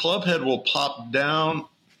 the club head will pop down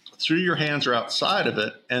through your hands or outside of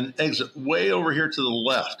it and exit way over here to the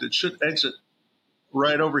left. It should exit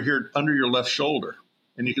right over here under your left shoulder.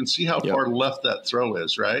 And you can see how far left that throw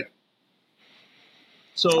is, right?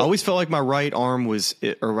 So I always felt like my right arm was,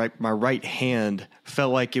 my right hand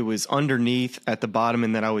felt like it was underneath at the bottom,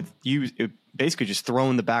 and then I would use it, basically just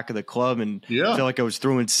throwing the back of the club and feel like I was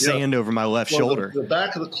throwing sand over my left shoulder. The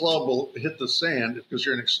back of the club will hit the sand because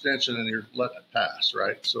you're an extension and you're letting it pass,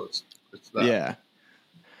 right? So it's that. Yeah.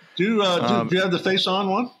 Do you have the face on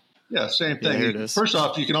one? Yeah, same thing. Yeah, here it is. First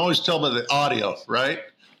off, you can always tell by the audio, right?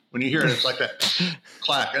 When you hear it, it's like that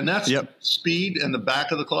clack. And that's speed in the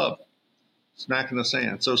back of the club, smacking the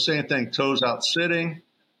sand. So same thing, toes out sitting,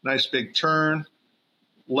 nice big turn.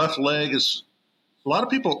 Left leg is – a lot of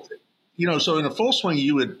people – so in a full swing,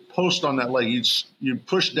 you would post on that leg. You'd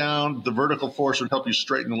push down. The vertical force would help you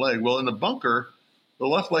straighten the leg. Well, in the bunker, the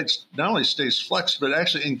left leg not only stays flexed, but it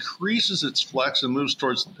actually increases its flex and moves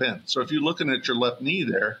towards the pin. So if you're looking at your left knee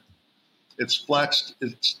there, it's flexed,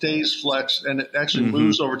 it stays flexed, and it actually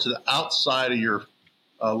moves over to the outside of your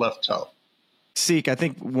left toe. Sieck, I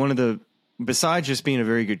think besides just being a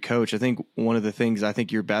very good coach, I think one of the things I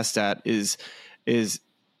think you're best at is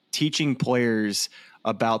teaching players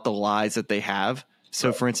about the lies that they have.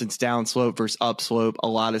 So for instance, downslope versus upslope, a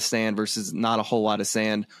lot of sand versus not a whole lot of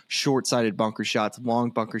sand, short-sided bunker shots, long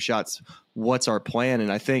bunker shots. What's our plan?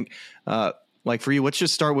 And I think, like for you, let's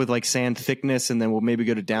just start with like sand thickness, and then we'll maybe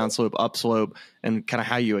go to downslope, upslope, and kind of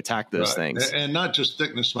how you attack those things. And not just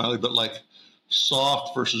thickness, Smylie, but like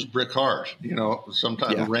soft versus brick hard.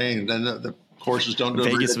 Sometimes rain, and the courses don't do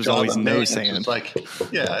Vegas was always no sand. It's like,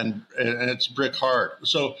 and it's brick hard.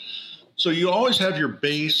 So you always have your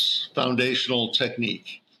base foundational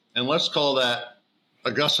technique, and let's call that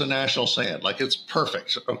Augusta National sand. Like it's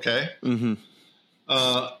perfect, okay? Mm-hmm.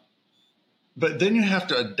 But then you have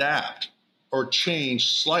to adapt or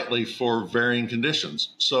change slightly for varying conditions.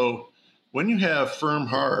 So when you have firm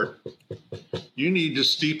hard, you need to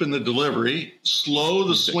steepen the delivery, slow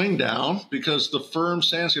the swing down, because the firm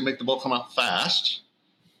sand's going to make the ball come out fast,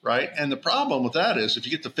 right? And the problem with that is if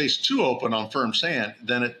you get the face too open on firm sand,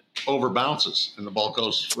 then it over bounces and the ball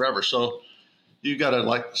goes forever. So you got to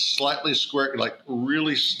like slightly square, like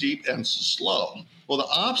really steep and slow. Well, the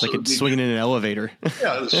opposite like it's swinging in an elevator.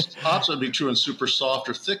 The opposite would be true in super soft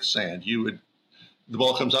or thick sand. The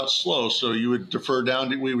ball comes out slow, so we would defer down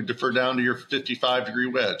to your 55-degree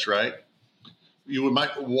wedge, right?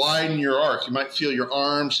 Might widen your arc. You might feel your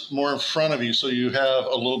arms more in front of you, so you have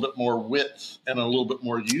a little bit more width and a little bit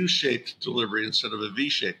more U-shaped delivery instead of a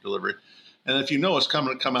V-shaped delivery. And if you know it's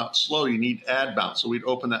coming to come out slow, you need ad bounce, so we'd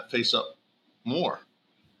open that face up more,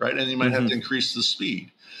 right? And you might have to increase the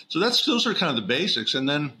speed. So those are kind of the basics. And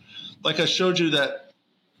then, like I showed you that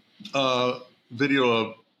video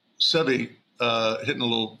of Seve hitting a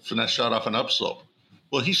little finesse shot off an upslope.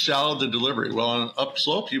 Well, he shallowed the delivery. Well, on an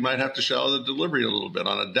upslope, you might have to shallow the delivery a little bit.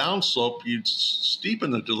 On a downslope, you'd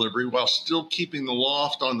steepen the delivery while still keeping the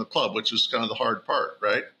loft on the club, which is kind of the hard part,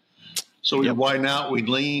 right? So we'd widen out, we'd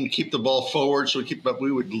lean, keep the ball forward. But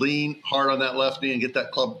we would lean hard on that left knee and get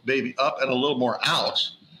that club baby up and a little more out.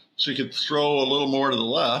 So you could throw a little more to the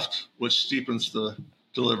left, which steepens the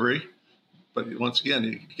delivery. But once again,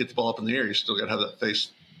 you get the ball up in the air, you still got to have that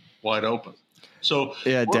face wide open. So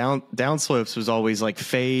down slopes was always like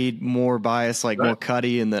fade, more bias, like more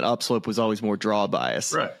cutty, and then upslope was always more draw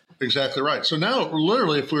bias. Right, exactly right. So now,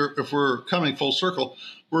 literally, if we're coming full circle,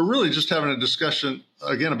 we're really just having a discussion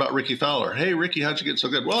again about Ricky Fowler. Hey, Ricky, how'd you get so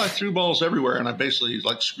good? Well, I threw balls everywhere, and I basically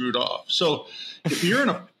like screwed off. So if you're in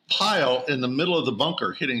a pile in the middle of the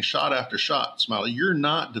bunker hitting shot after shot, Smylie, you're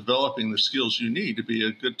not developing the skills you need to be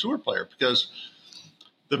a good tour player, because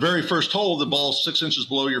the very first hole, the ball's 6 inches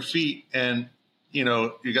below your feet, and you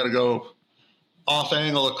got to go off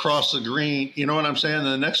angle across the green. You know what I'm saying? And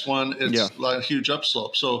the next one, it's like a huge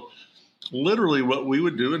upslope. So literally what we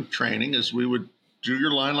would do in training is we would do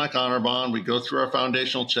your line like honor bond. We go through our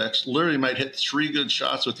foundational checks, literally might hit 3 good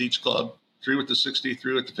shots with each club, 3 with the 60,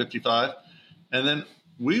 3 with the 55. And then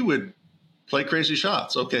we would play crazy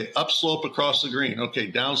shots. Okay, upslope across the green.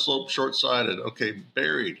 Okay, downslope short-sided. Okay,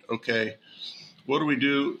 buried. Okay, what do we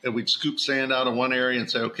do? And we'd scoop sand out of one area and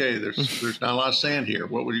say, okay, there's not a lot of sand here.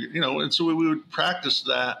 What would you know? And so we would practice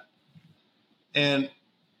that. And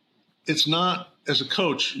it's not, as a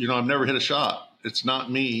coach, I've never hit a shot. It's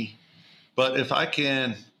not me. But if I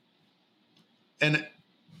can, and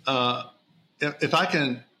if I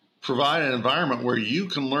can provide an environment where you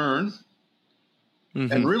can learn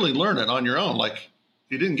and really learn it on your own, like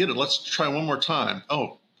you didn't get it, let's try one more time.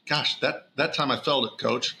 Oh gosh, that time I felt it,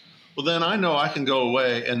 coach. Well, then I know I can go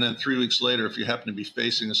away, and then 3 weeks later, if you happen to be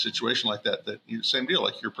facing a situation like that, same deal,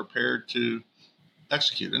 like you're prepared to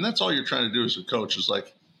execute. And that's all you're trying to do as a coach is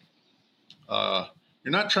like,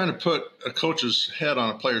 you're not trying to put a coach's head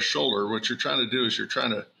on a player's shoulder. What you're trying to do is you're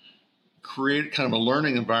trying to create kind of a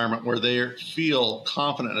learning environment where they feel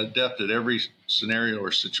confident and adept at every scenario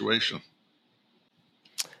or situation.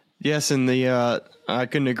 Yes, and I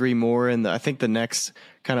couldn't agree more. And I think the next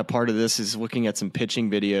kind of part of this is looking at some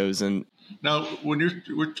pitching videos. And now, when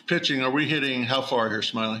we're pitching, are we hitting how far here,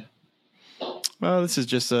 Smylie? Well, this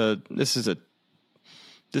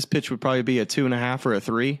pitch would probably be a 2.5 or a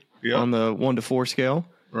 3 on the 1 to 4 scale.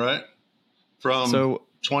 Right. From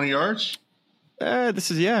 20 yards?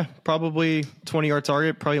 This is, probably 20-yard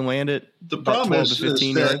target, probably land it the problem 12 is, to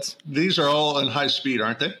 15 is yards. These are all in high speed,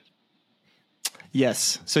 aren't they?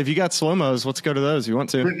 Yes. So if you got slow-mos, let's go to those. You want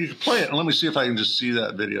to? You can play it, and let me see if I can just see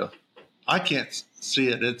that video. I can't see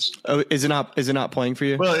it. Is it not playing for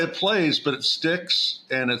you? Well, it plays, but it sticks,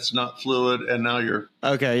 and it's not fluid, and now you're...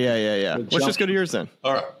 Okay, yeah. Let's just go to yours then.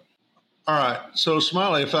 All right. So,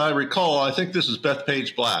 Smylie, if I recall, I think this is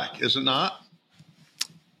Bethpage Black, is it not?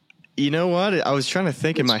 You know what? I was trying to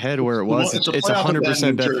think in my head where it was. It's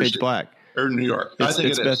 100% Bethpage Black. Or New York. I think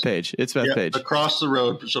it's Bethpage. It's Bethpage. Across the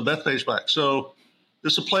road. So Bethpage Black. So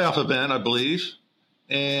this is a playoff event, I believe.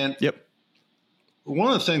 And one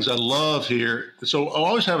of the things I love here, so I'll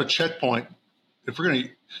always have a checkpoint. If we're going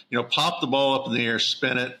to, pop the ball up in the air,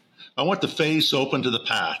 spin it, I want the face open to the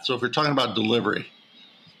path. So if we're talking about delivery,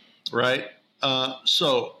 right?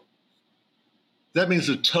 So that means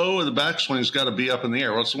the toe of the backswing has got to be up in the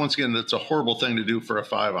air. Well, once again, that's a horrible thing to do for a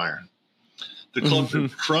 5-iron. The club's in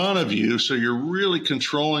front of you, so you're really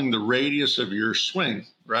controlling the radius of your swing,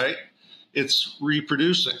 right? It's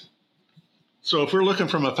reproducing. So if we're looking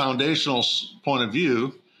from a foundational point of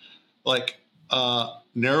view, like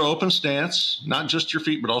narrow open stance, not just your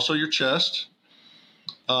feet, but also your chest.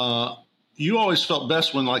 You always felt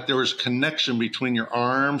best when like there was connection between your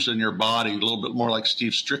arms and your body, a little bit more like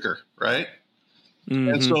Steve Stricker, right?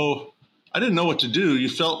 And so I didn't know what to do. You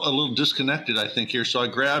felt a little disconnected, I think, here. So I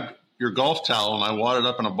grabbed your golf towel and I wadded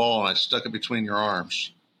up in a ball and I stuck it between your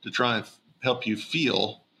arms to try and help you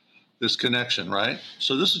feel this connection, right?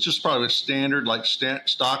 So this is just probably a standard like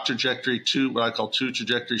stock trajectory, what I call two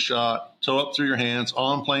trajectory shot, toe up through your hands,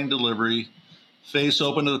 on plane delivery, face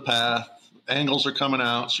open to the path, angles are coming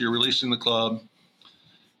out, so you're releasing the club.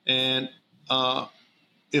 And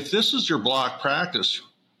if this is your block practice,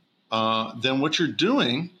 then what you're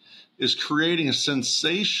doing is creating a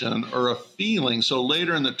sensation or a feeling. So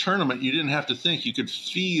later in the tournament, you didn't have to think, you could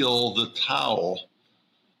feel the towel.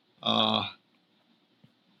 One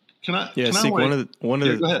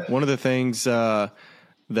of the things that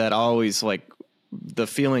I always like, the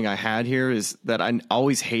feeling I had here is that I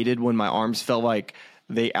always hated when my arms felt like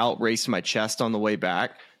they outraced my chest on the way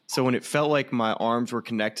back. So when it felt like my arms were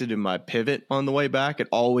connected to my pivot on the way back, it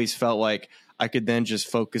always felt like I could then just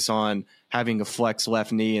focus on having a flex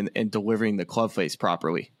left knee and delivering the club face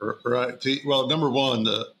properly. Right. Well, number one,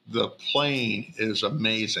 the plane is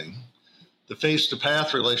amazing. The face to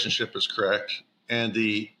path relationship is correct. And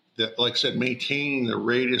like I said, maintaining the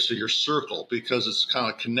radius of your circle because it's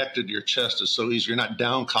kind of connected to your chest is so easy. You're not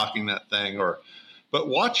down cocking that thing but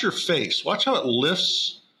watch your face. Watch how it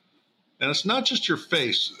lifts. And it's not just your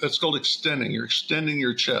face. It's called extending. You're extending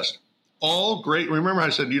your chest. All great. Remember I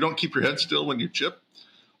said you don't keep your head still when you chip?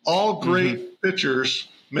 All great pitchers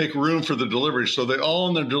make room for the delivery. So they all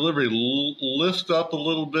in their delivery lift up a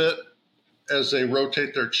little bit as they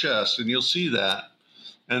rotate their chest. And you'll see that.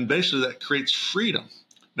 And basically that creates freedom.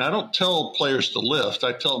 Now, I don't tell players to lift.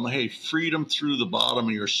 I tell them, hey, freedom through the bottom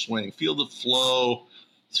of your swing. Feel the flow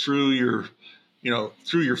through your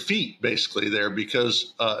feet basically there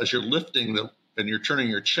because as you're lifting and you're turning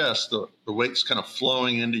your chest, the weight's kind of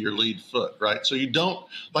flowing into your lead foot, right? So you don't,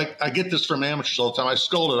 like I get this from amateurs all the time. I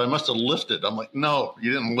scolded, I must have lifted. I'm like, no,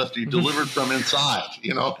 you didn't lift. You delivered from inside,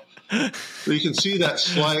 So you can see that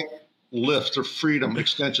slight lift or freedom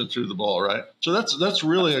extension through the ball, right? So that's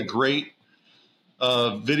really a great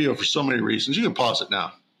video for so many reasons. You can pause it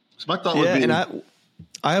now. So my thought would be, and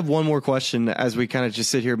I have one more question as we kind of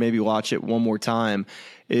just sit here, maybe watch it one more time,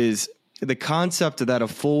 is the concept of that a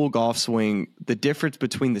full golf swing, the difference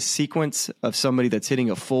between the sequence of somebody that's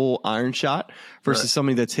hitting a full iron shot versus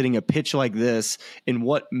somebody that's hitting a pitch like this, and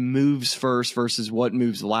what moves first versus what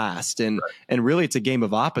moves last. And really it's a game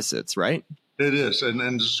of opposites, right? It is. And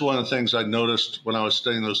this is one of the things I noticed when I was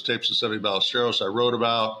studying those tapes of Seve Ballesteros. I wrote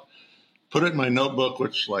about, put it in my notebook,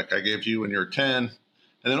 which like I gave you when you were 10.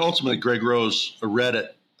 And then ultimately Greg Rose read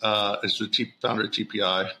it as the founder of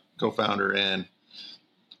TPI, co-founder, and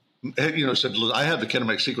said, I have the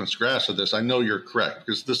kinematic sequence grasp of this. I know you're correct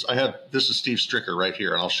because this is Steve Stricker right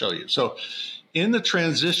here, and I'll show you. So in the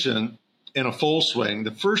transition in a full swing,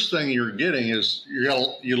 the first thing you're getting is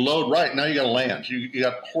you load right. Now you got to land. You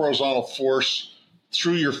got horizontal force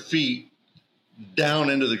through your feet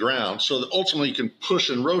down into the ground so that ultimately you can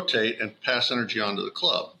push and rotate and pass energy onto the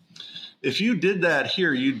club. If you did that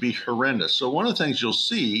here, you'd be horrendous. So one of the things you'll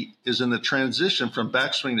see is in the transition from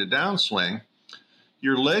backswing to downswing,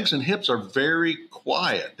 your legs and hips are very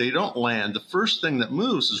quiet. They don't land. The first thing that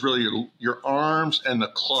moves is really your arms and the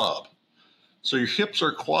club. So your hips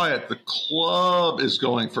are quiet. The club is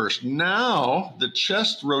going first. Now the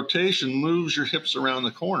chest rotation moves your hips around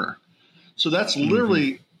the corner. So that's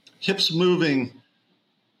literally hips moving.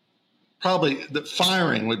 Probably the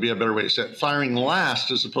firing would be a better way to say it. Firing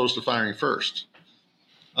last as opposed to firing first.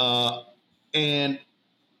 And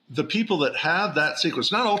the people that have that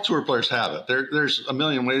sequence, not all tour players have it. There's a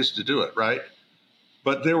million ways to do it, right?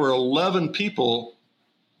 But there were 11 people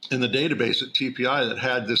in the database at TPI that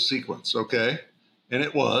had this sequence, okay? And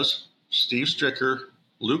it was Steve Stricker,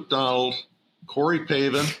 Luke Donald, Corey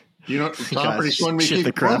Pavin. Tom pretty showing me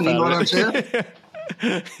keep running, you know what I'm saying?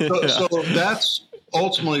 So that's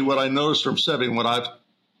ultimately what I noticed from Seve and what I've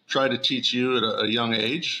tried to teach you at a young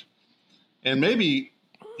age. And maybe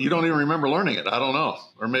you don't even remember learning it. I don't know.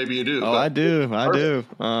 Or maybe you do. Oh, I do.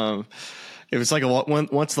 It was like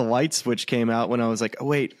once the light switch came out when I was like, oh,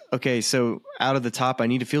 wait, okay, so out of the top, I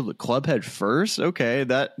need to feel the club head first. Okay,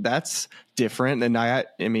 that's different. And I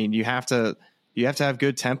mean, you have to have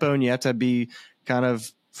good tempo, and you have to be kind of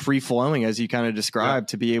free flowing as you kind of described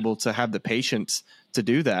to be able to have the patience to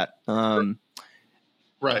do that.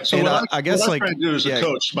 Right. So what I guess what I try to do as a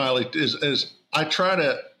coach, Smylie, is I try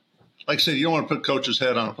to, like I said, you don't want to put coach's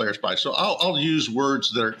head on a player's body. So I'll use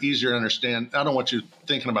words that are easier to understand. I don't want you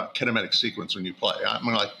thinking about kinematic sequence when you play. I'm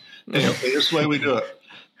like, hey, okay, this is the way we do it.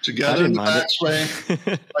 Together in the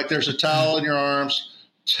backswing, like there's a towel in your arms,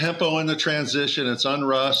 tempo in the transition, it's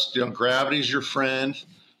unrust, gravity's your friend.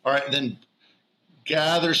 All right, then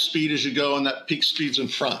gather speed as you go, and that peak speed's in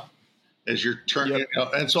front as you're turning.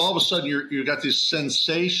 And so all of a sudden you got these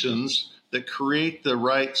sensations that create the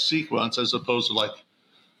right sequence as opposed to like,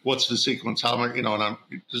 what's the sequence? How am I,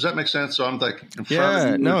 does that make sense? So I'm like,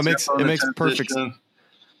 it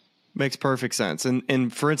makes perfect sense.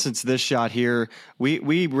 And for instance, this shot here,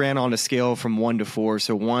 we ran on a scale from 1 to 4.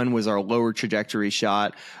 So 1 was our lower trajectory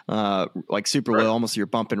shot, like super low, almost your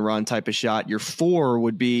bump and run type of shot. Your 4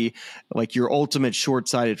 would be like your ultimate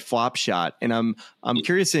short-sided flop shot. And I'm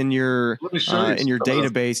curious in your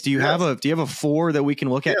database, do you have a 4 that we can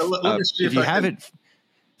look at? Let me see if you have it.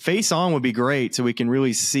 Face on would be great, so we can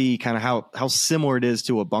really see kind of how similar it is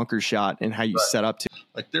to a bunker shot and how you set up to.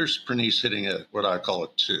 Like there's Pernice hitting what I call a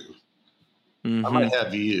 2. I might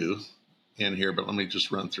have you in here, but let me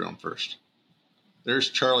just run through them first. There's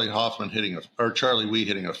Charlie Wee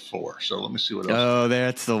hitting a 4. So let me see what else. Oh,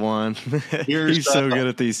 that's the one. He's so good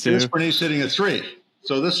at these two. Here's Pernice hitting a 3.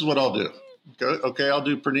 So this is what I'll do. Okay, I'll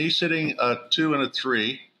do Pernice hitting a 2 and a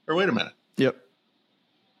 3. Or wait a minute. Yep.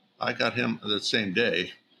 I got him the same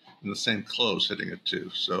day. In the same clothes hitting a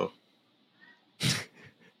 2. So,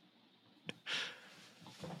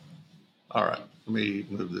 all right, let me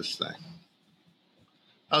move this thing.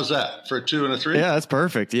 How's that for a 2 and a 3? Yeah, that's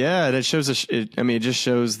perfect. Yeah, and it shows it just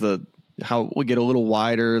shows how we get a little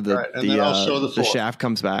wider. And then I'll show the shaft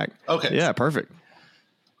comes back. Okay. Yeah, perfect.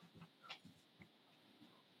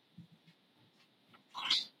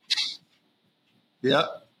 Yeah.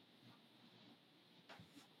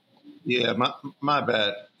 Yeah, my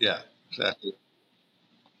bad. Yeah, exactly.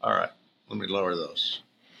 All right, let me lower those.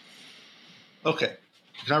 Okay,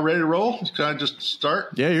 can I ready to roll? Can I just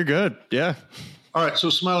start? Yeah, you're good. Yeah. All right, so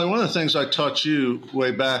Smylie, one of the things I taught you way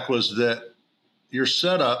back was that your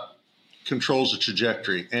setup controls the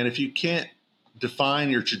trajectory. And if you can't define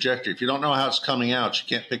your trajectory, if you don't know how it's coming out, you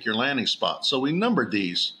can't pick your landing spot. So we numbered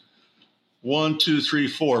these. 1, 2, 3,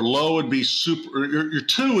 4. Low would be super. Your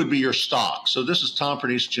 2 would be your stock. So this is Tom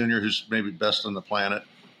Pernice Jr., who's maybe best on the planet,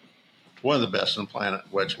 one of the best on the planet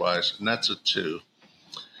wedge wise, and that's a 2.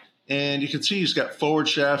 And you can see he's got forward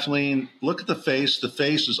shaft lean. Look at the face. The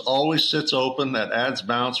face is always sits open. That adds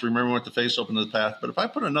bounce. Remember, with the face open to the path. But if I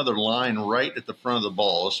put another line right at the front of the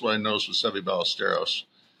ball, this is what I noticed with Seve Ballesteros.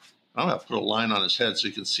 I'm going to put a line on his head so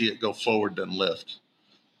you can see it go forward, then lift.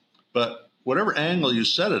 But whatever angle you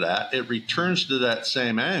set it at, it returns to that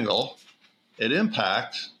same angle at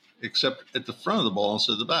impact, except at the front of the ball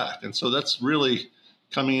instead of the back. And so that's really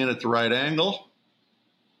coming in at the right angle.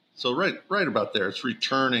 So right about there, it's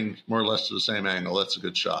returning more or less to the same angle. That's a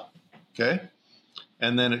good shot, okay?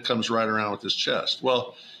 And then it comes right around with his chest.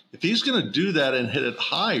 Well, if he's going to do that and hit it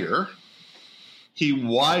higher, he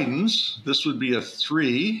widens. This would be a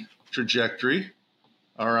 3 trajectory,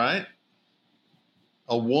 all right?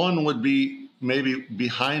 A 1 would be maybe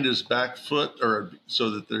behind his back foot, or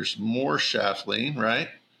so that there's more shaft lean, right?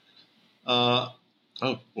 Oh,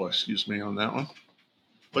 boy, excuse me on that one.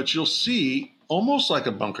 But you'll see, almost like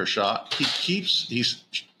a bunker shot, he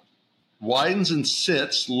widens and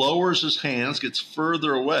sits, lowers his hands, gets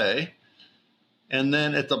further away, and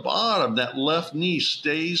then at the bottom, that left knee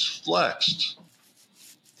stays flexed.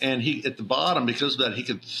 And at the bottom, because of that, he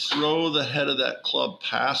can throw the head of that club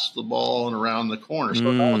past the ball and around the corner. So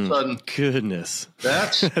all of a sudden, goodness,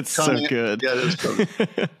 that's so good. Yeah, it is good.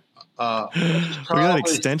 Look at that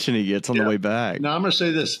extension he gets on the way back. Now I'm going to say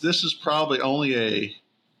this: this is probably only a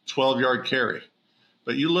 12-yard carry,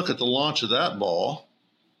 but you look at the launch of that ball.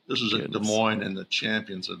 This was at Des Moines in the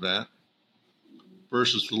Champions event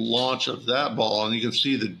versus the launch of that ball, and you can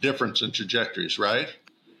see the difference in trajectories, right?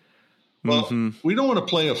 Well, we don't want to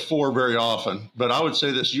play a 4 very often, but I would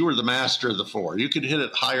say this: you were the master of the 4. You could hit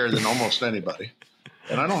it higher than almost anybody.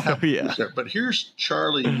 And I don't have to use there. But here's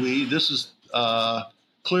Charlie Wee. This is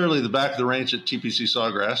clearly the back of the range at TPC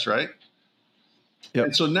Sawgrass, right? Yep.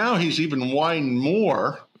 And so now he's even widened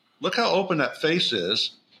more. Look how open that face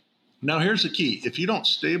is. Now here's the key. If you don't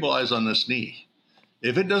stabilize on this knee,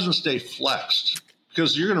 if it doesn't stay flexed,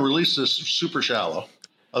 because you're going to release this super shallow,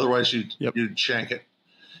 otherwise you'd shank it.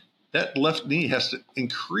 That left knee has to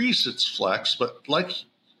increase its flex, but like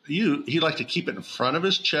you, he'd like to keep it in front of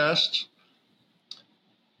his chest,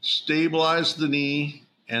 stabilize the knee,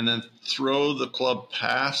 and then throw the club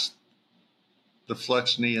past the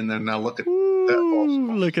flex knee, and then now look at that ball.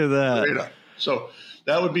 Look at that. So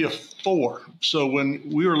that would be a 4. So when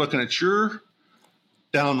we were looking at your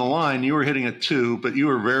down the line, you were hitting a 2, but you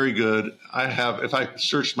were very good. If I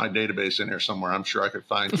searched my database in here somewhere, I'm sure I could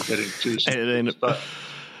find you hitting 2s. But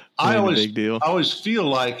I always feel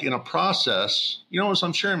like in a process, as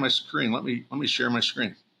I'm sharing my screen, let me share my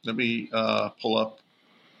screen. Let me pull up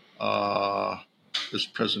this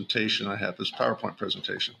presentation I have, this PowerPoint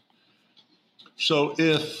presentation. So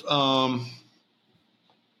if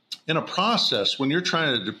in a process, when you're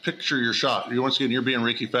trying to picture your shot, once again, you're being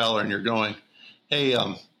Ricky Fowler and you're going, hey,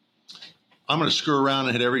 I'm going to screw around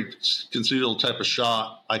and hit every conceivable type of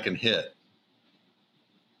shot I can hit.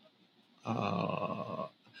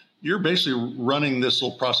 You're basically running this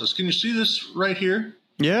little process. Can you see this right here?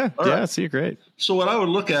 Yeah. All right. I see it great. So what I would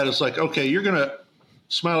look at is like, okay, you're going to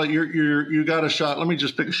Smylie, you got a shot. Let me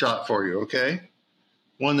just pick a shot for you. Okay.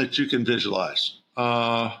 One that you can visualize.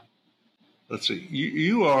 Let's see.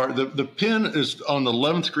 You are the pin is on the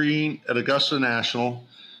 11th green at Augusta National,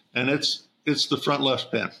 and it's the front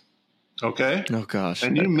left pin. Okay. Oh gosh.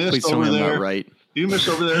 And you missed over there. Right. You missed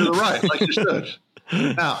over there to the right, like you should.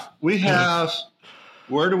 Now we have.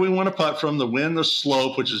 Where do we want to putt from? The wind, the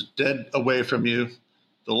slope, which is dead away from you,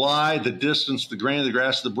 the lie, the distance, the grain of the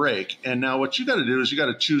grass, the break. And now what you got to do is you got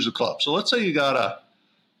to choose a club. So let's say you got a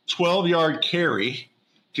 12-yard carry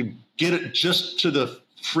to get it just to the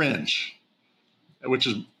fringe, which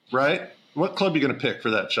is right. What club are you going to pick for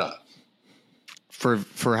that shot?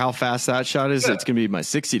 For how fast that shot is, it's going to be my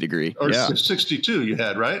 60 degree. Or 62 you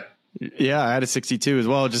had, right? Yeah, I had a 62 as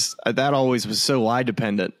well. Just that always was so lie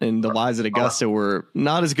dependent, and the lies at Augusta were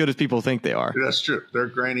not as good as people think they are. That's true. They're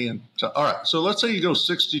grainy and all right. So let's say you go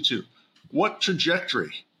 62. What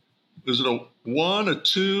trajectory? Is it a 1, a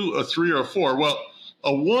 2, a 3, or a 4? Well,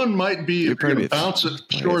 a 1 might be if you're going to bounce it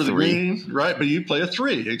short of the green, right? But you play a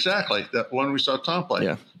 3, exactly. That one we saw Tom play.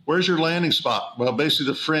 Yeah. Where's your landing spot? Well,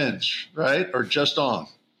 basically the fringe, right? Or just on,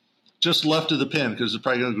 just left of the pin, because it's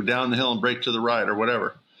probably going to go down the hill and break to the right or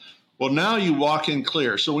whatever. Well, now you walk in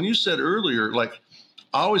clear. So when you said earlier, like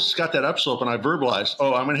I always got that upslope and I verbalized,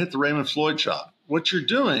 I'm going to hit the Raymond Floyd shot. What you're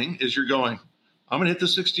doing is you're going, I'm going to hit the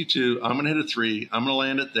 62. I'm going to hit a 3. I'm going to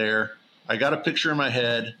land it there. I got a picture in my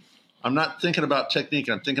head. I'm not thinking about technique.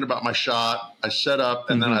 I'm thinking about my shot. I set up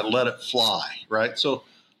and then I let it fly, right? So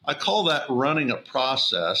I call that running a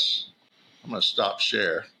process. I'm going to stop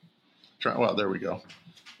share. Well, there we go.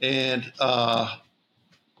 And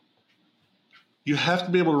you have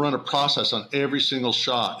to be able to run a process on every single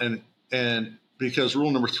shot. And because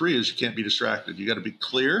rule number 3 is you can't be distracted. You got to be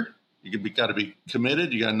clear. Got to be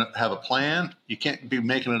committed. You got to have a plan. You can't be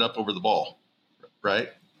making it up over the ball, right?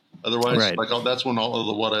 Otherwise, that's when all of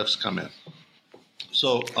the what ifs come in.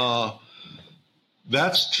 So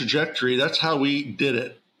that's trajectory. That's how we did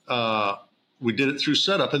it. We did it through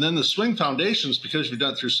setup. And then the swing foundations, because you've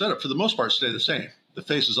done it through setup, for the most part, stay the same. The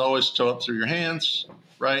face is always toe up through your hands,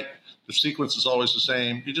 right? The sequence is always the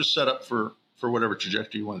same. You just set up for whatever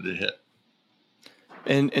trajectory you wanted to hit.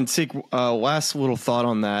 And Sick, last little thought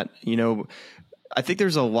on that. I think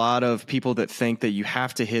there's a lot of people that think that you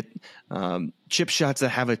have to hit chip shots that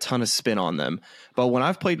have a ton of spin on them. But when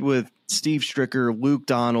I've played with Steve Stricker, Luke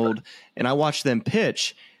Donald, and I watch them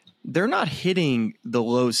pitch, they're not hitting the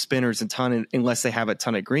low spinners a ton unless they have a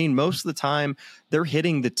ton of green. Most of the time, they're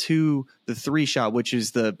hitting the 3 shot, which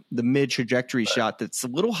is the mid trajectory shot that's a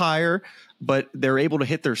little higher, but they're able to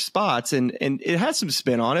hit their spots, and it has some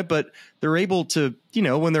spin on it, but they're able to,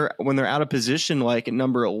 when they're out of position, like at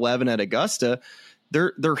number 11 at Augusta,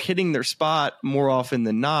 they're hitting their spot more often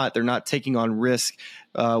than not. They're not taking on risk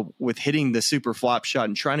with hitting the super flop shot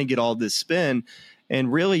and trying to get all this spin. And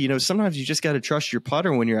really, sometimes you just got to trust your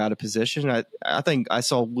putter when you're out of position. I think I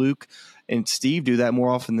saw Luke and Steve do that more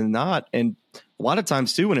often than not. And a lot of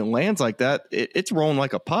times, too, when it lands like that, it's rolling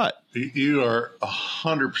like a putt. You are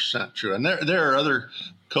 100% true. And there are other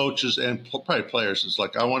coaches and probably players. It's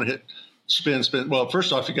like, I want to hit spin. Well,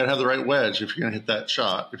 first off, you got to have the right wedge if you're going to hit that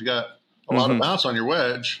shot. If you got a lot of bounce on your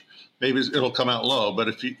wedge, maybe it'll come out low. But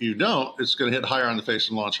if you don't, it's going to hit higher on the face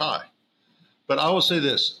and launch high. But I will say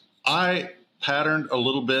this. I patterned a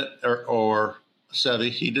little bit, or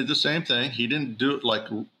Sevy, he did the same thing. He didn't do it like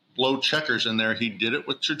blow checkers in there. He did it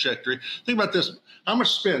with trajectory. Think about this. How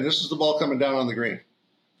much spin? This is the ball coming down on the green,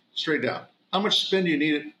 straight down. How much spin do you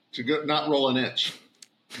need it to go, not roll an inch?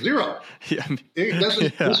 0. Yeah. It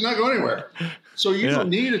does not go anywhere. So you don't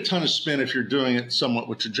need a ton of spin if you're doing it somewhat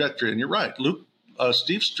with trajectory. And you're right.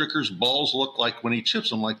 Steve Stricker's balls look like, when he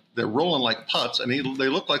chips them, like they're rolling like putts, and they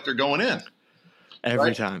look like they're going in.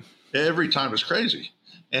 Every time. Every time is crazy.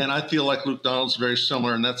 And I feel like Luke Donald's very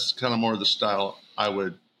similar, and that's kind of more the style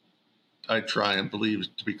I try and believe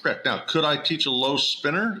to be correct. Now, could I teach a low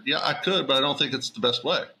spinner? Yeah, I could, but I don't think it's the best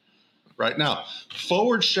way. Right now,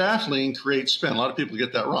 forward shaft lean creates spin. A lot of people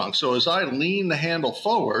get that wrong. So as I lean the handle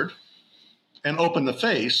forward and open the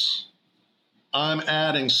face, I'm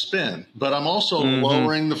adding spin, but I'm also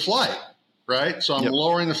lowering the flight, right? So I'm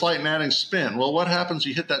lowering the flight and adding spin. Well, what happens?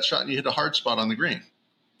 You hit that shot and you hit a hard spot on the green.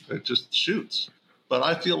 It just shoots. But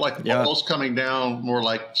I feel like balls coming down more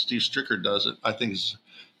like Steve Stricker does it, I think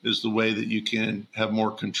is the way that you can have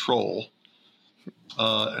more control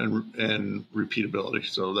and repeatability.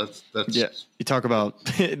 So that's You talk about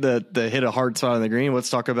the hit a hard spot on the green. Let's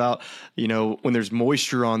talk about when there's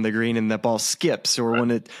moisture on the green and that ball skips, or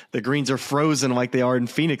when the greens are frozen like they are in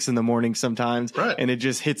Phoenix in the morning sometimes, and it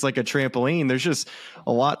just hits like a trampoline. There's just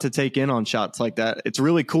a lot to take in on shots like that. It's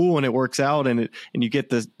really cool when it works out, and you get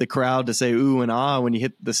the crowd to say ooh and ah when you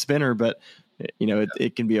hit the spinner, but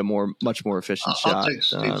it can be a much more efficient shot. I'll take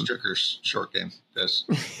Steve Stricker's short game. That's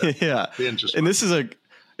be interesting. And this is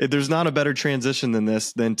there's not a better transition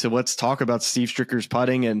than to let's talk about Steve Stricker's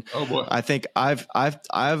putting. And I think I've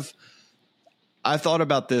thought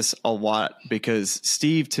about this a lot, because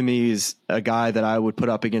Steve to me is a guy that I would put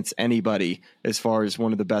up against anybody as far as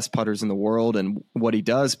one of the best putters in the world and what he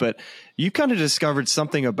does. But you kind of discovered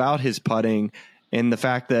something about his putting, and the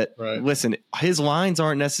fact that, listen, his lines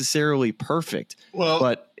aren't necessarily perfect,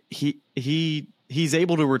 but he's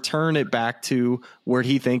able to return it back to where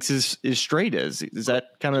he thinks his straight is. Is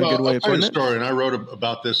that kind of a good way of putting it? Story, and I wrote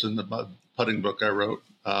about this in the putting book I wrote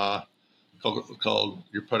called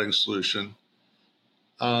Your Putting Solution.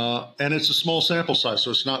 And it's a small sample size,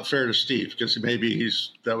 so it's not fair to Steve, because maybe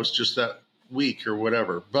that was just that week or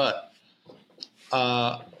whatever. But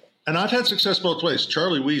and I've had success both ways.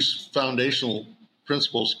 Charlie Wee's foundational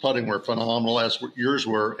principles putting were phenomenal, as yours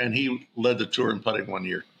were, and he led the tour in putting one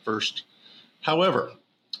year first. However,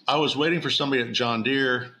 I was waiting for somebody at John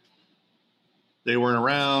Deere. They weren't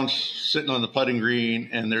around, sitting on the putting green,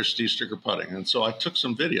 and there's Steve Stricker putting. And so I took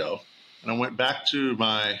some video, and I went back to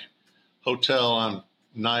my hotel on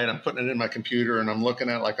night. I'm putting it in my computer, and I'm looking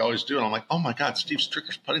at it like I always do. And I'm like, oh, my God, Steve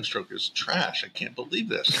Stricker's putting stroke is trash. I can't believe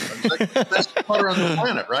this. It's like the best putter on the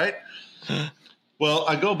planet, right? Well,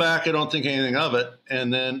 I go back. I don't think anything of it.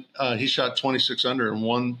 And then he shot 26 under and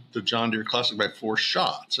won the John Deere Classic by 4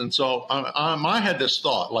 shots. And so I had this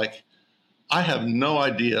thought, like, I have no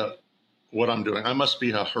idea what I'm doing. I must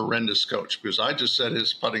be a horrendous coach, because I just said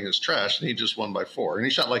his putting is trash, and he just won by 4. And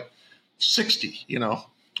he shot like 60,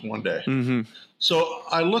 one day. Mm-hmm. So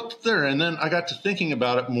I looked there, and then I got to thinking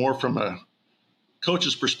about it more from a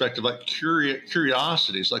coach's perspective, like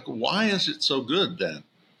curiosities, like, why is it so good then?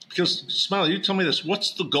 Because, Smylie, you tell me this.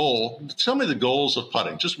 What's the goal? Tell me the goals of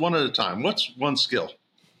putting, just one at a time. What's one skill?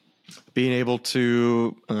 Being able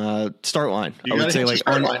to start line. You I would say, like,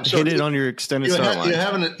 hit it on your extended start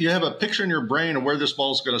line. You have a picture in your brain of where this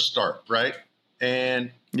ball is going to start, right?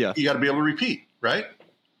 And you got to be able to repeat, right?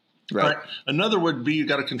 Right. Another would be you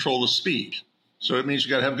got to control the speed. So it means you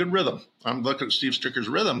got to have good rhythm. I'm looking at Steve Stricker's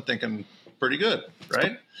rhythm thinking pretty good,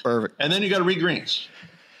 right? Perfect. And then you got to read greens,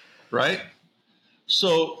 right?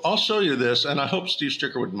 So I'll show you this, and I hope Steve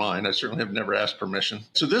Stricker would mind. I certainly have never asked permission.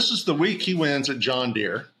 So this is the week he wins at John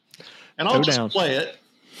Deere. And I'll just play it,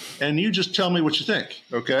 and you just tell me what you think,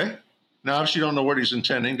 okay? Now, obviously, you don't know what he's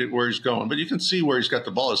intending, where he's going, but you can see where he's got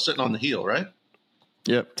the ball. It's sitting on the heel, right?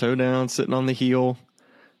 Yep, toe down, sitting on the heel.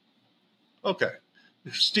 Okay.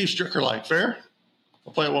 Steve Stricker like, fair?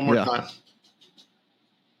 I'll play it one more time.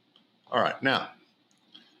 All right, now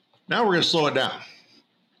we're going to slow it down.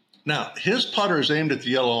 Now, his putter is aimed at the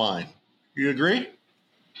yellow line. You agree?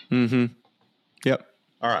 Mm-hmm. Yep.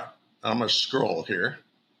 All right, I'm going to scroll here.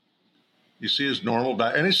 You see his normal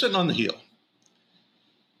back, and he's sitting on the heel.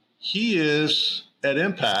 He is at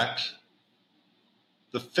impact.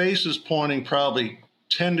 The face is pointing probably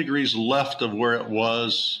 10 degrees left of where it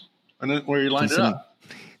was, and then where he lined it up.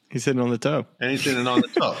 He's sitting on the toe. And he's sitting on the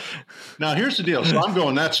toe. Now, here's the deal. So I'm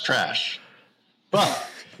going, that's trash. But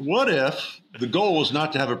what if the goal was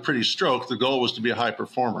not to have a pretty stroke? The goal was to be a high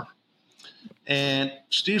performer. And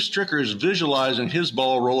Steve Stricker is visualizing his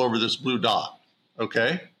ball roll over this blue dot.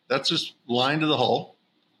 Okay? That's his line to the hole.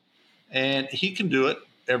 And he can do it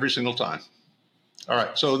every single time. All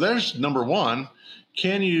right. So there's number one.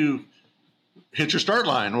 Can you hit your start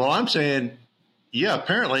line? Well, I'm saying, yeah,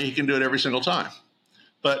 apparently he can do it every single time.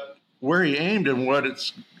 But where he aimed and what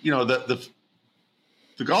it's, the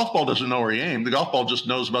golf ball doesn't know where he aimed. The golf ball just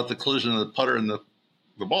knows about the collision of the putter and the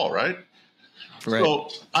ball, right? Right. So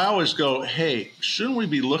I always go, hey, shouldn't we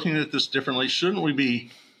be looking at this differently? Shouldn't we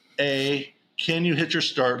be, can you hit your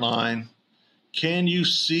start line? Can you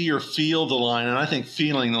see or feel the line? And I think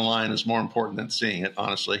feeling the line is more important than seeing it,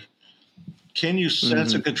 honestly. Can you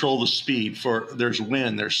sense and control the speed there's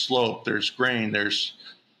wind, there's slope, there's grain, there's,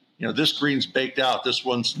 this green's baked out, this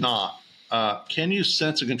one's not. Can you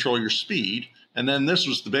sense and control your speed? And then this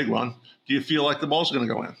was the big one. Do you feel like the ball's going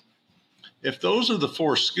to go in? If those are the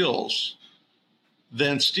four skills,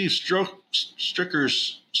 then Steve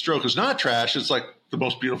Stricker's stroke is not trash. It's like the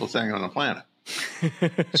most beautiful thing on the planet.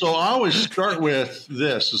 So I always start with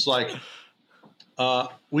this. It's like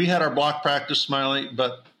we had our block practice, Smylie,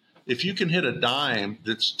 but if you can hit a dime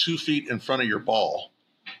that's 2 feet in front of your ball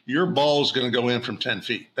is going to go in from 10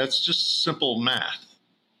 feet. That's just simple math.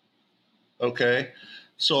 Okay?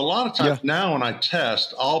 So a lot of times now when I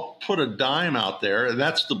test, I'll put a dime out there, and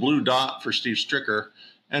that's the blue dot for Steve Stricker,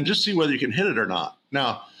 and just see whether you can hit it or not.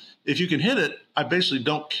 Now, if you can hit it, I basically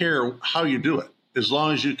don't care how you do it, as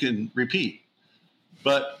long as you can repeat.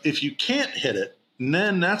 But if you can't hit it,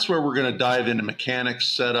 then that's where we're going to dive into mechanics,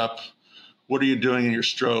 setup. What are you doing in your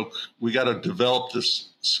stroke? We got to develop this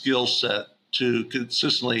skill set to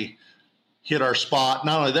consistently hit our spot.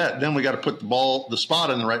 Not only that, then we got to put the spot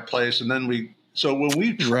in the right place. And then when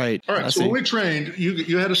we trained,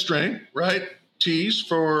 you had a string, right? Tees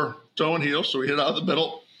for toe and heel. So we hit out of the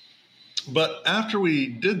middle. But after we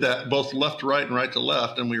did that, both left to right and right to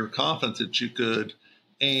left, and we were confident that you could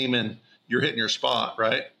aim and you're hitting your spot,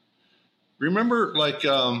 right? Remember like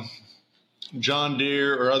John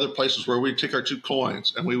Deere or other places where we'd take our 2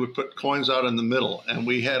 coins and we would put coins out in the middle, and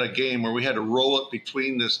we had a game where we had to roll it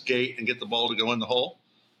between this gate and get the ball to go in the hole?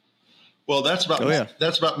 Well, that's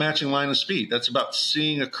about matching line and speed. That's about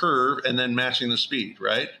seeing a curve and then matching the speed,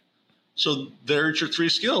 right? So there's your 3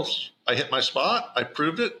 skills. I hit my spot. I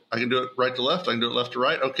proved it. I can do it right to left. I can do it left to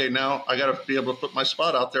right. Okay, now I got to be able to put my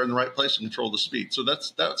spot out there in the right place and control the speed. So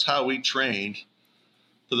that's how we trained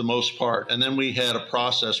for the most part. And then we had a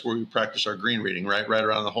process where we practice our green reading, right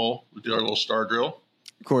around the hole. We do our little star drill.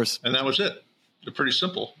 Of course. And that was it. They're pretty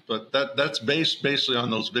simple, but that's based basically on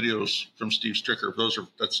those videos from Steve Stricker.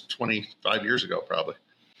 That's 25 years ago, probably.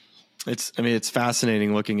 It's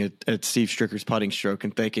fascinating looking at Steve Stricker's putting stroke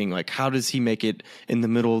and thinking, like, how does he make it in the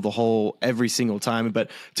middle of the hole every single time? But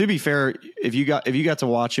to be fair, if you got to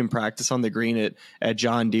watch him practice on the green at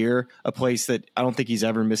John Deere, a place that I don't think he's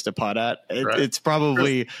ever missed a putt at, it's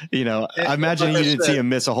probably, I imagine you didn't see him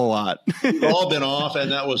miss a whole lot. We've all been off,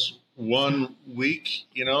 and that was 1 week,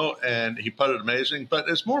 and he putted amazing. But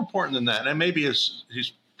it's more important than that. And maybe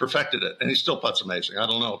he's perfected it, and he still putts amazing. I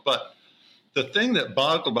don't know. But the thing that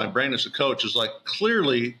boggled my brain as a coach is like,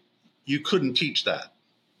 clearly you couldn't teach that,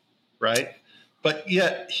 right? But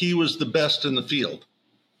yet he was the best in the field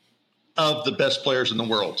of the best players in the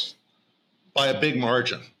world by a big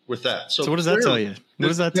margin with that. So what does that tell you? What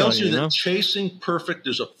does that tell you? It tells you that chasing perfect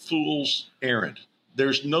is a fool's errand.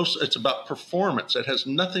 It's about performance. It has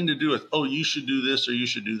nothing to do with, oh, you should do this or you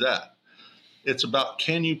should do that. It's about,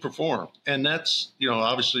 can you perform? And that's,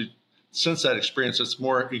 obviously since that experience, it's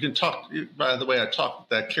more, you can talk, by the way, I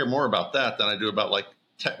care more about that than I do about like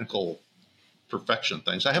technical perfection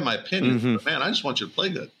things. I have my opinion, but man, I just want you to play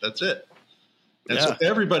good. That's it. And so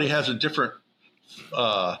everybody has a different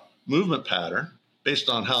movement pattern based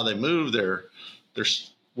on how they move,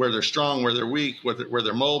 where they're strong, where they're weak, where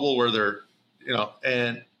they're mobile, where they're,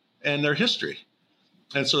 and their history.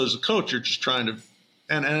 And so as a coach, you're just trying to,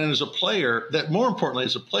 and as a player, that more importantly,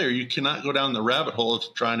 as a player, you cannot go down the rabbit hole of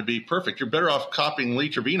trying to be perfect. You're better off copying Lee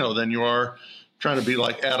Trevino than you are trying to be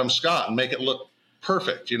like Adam Scott and make it look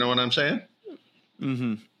perfect. You know what I'm saying?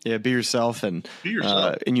 Mm-hmm. Yeah. Be yourself. And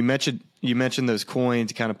and you mentioned those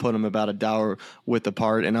coins, kind of put them about $1 width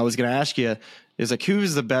apart. And I was going to ask you, is like,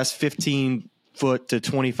 who's the best 15-foot to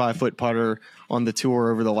 25-foot putter on the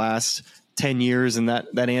tour over the last 10 years? And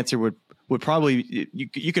that answer would probably,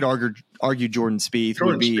 you could argue Jordan Spieth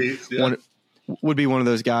would be one of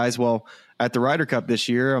those guys. Well, at the Ryder Cup this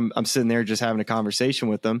year, I'm sitting there just having a conversation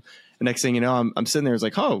with them. The next thing you know, I'm sitting there, it's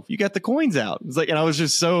like, oh, you got the coins out. It's like, and I was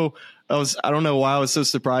just I don't know why I was so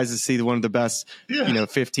surprised to see one of the best,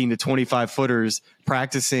 15 to 25 footers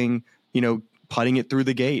practicing, putting it through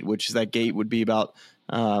the gate, which that gate would be about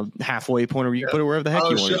halfway point, or you can put it wherever the heck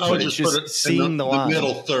you want to put it. It's just seeing the line.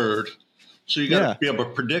 Middle third. So you got to be able to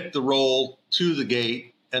predict the roll to the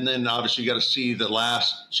gate, and then obviously you got to see the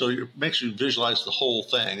last. So it makes you visualize the whole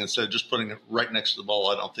thing instead of just putting it right next to the ball.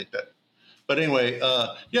 I don't think that. But anyway,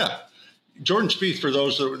 Jordan Spieth, for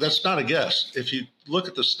those that's not a guess. If you look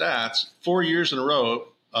at the stats, 4 years in a row,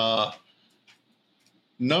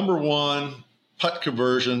 number one putt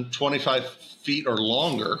conversion, 25 feet or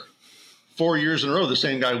longer. 4 years in a row, the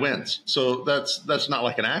same guy wins. So that's not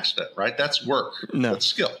like an accident, right? That's work. No. That's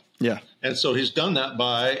skill. Yeah. And so he's done that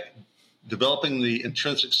by developing the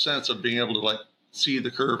intrinsic sense of being able to like see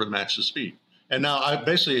the curve and match the speed. And now I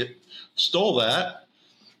basically stole that.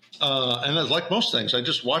 And as like most things, I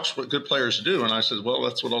just watched what good players do. And I said, well,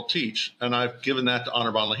 that's what I'll teach. And I've given that to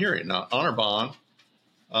Anirban Lahiri. Now, Anirban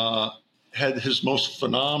had his most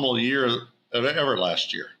phenomenal year of ever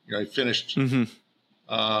last year. He finished he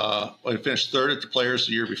finished third at the Players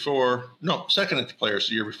the year before. No, second at the Players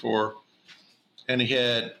the year before. And he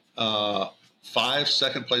had 5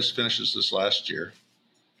 second-place finishes this last year.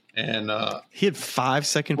 And he had 5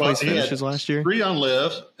 second-place finishes last year? 3 on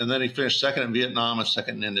Live, and then he finished second in Vietnam and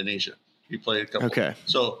second in Indonesia. He played a couple. Okay.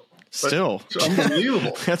 So still. It's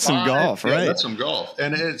unbelievable. That's some golf, right? Yeah, that's some golf.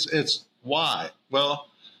 And it's why? Well,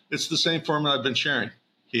 it's the same formula I've been sharing.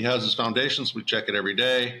 He has his foundations. We check it every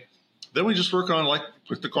day. Then we just work on, like,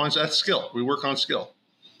 with the coins, that's skill. We work on skill.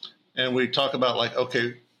 And we talk about, like,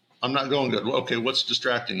 okay, I'm not going good. Okay, what's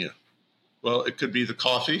distracting you? Well, it could be the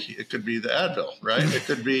coffee. It could be the Advil, right? It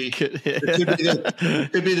could be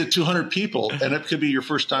the 200 people, and it could be your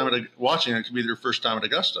first time watching. It could be your first time at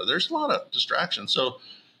Augusta. There's a lot of distractions. So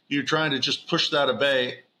you're trying to just push that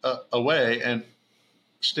away and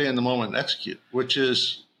stay in the moment and execute, which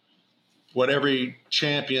is what every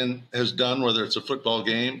champion has done, whether it's a football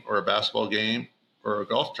game or a basketball game or a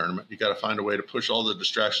golf tournament. You got to find a way to push all the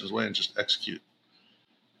distractions away and just execute.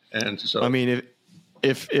 And so, I mean,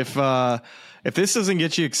 if this doesn't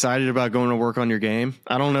get you excited about going to work on your game,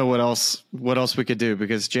 I don't know what else we could do,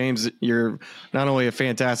 because James, you're not only a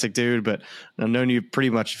fantastic dude, but I've known you pretty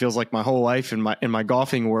much feels like my whole life in my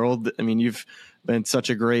golfing world. I mean, you've been such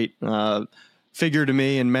a great figure to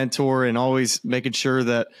me and mentor, and always making sure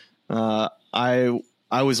that I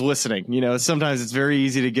was listening. Sometimes it's very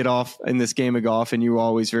easy to get off in this game of golf, and you were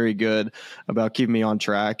always very good about keeping me on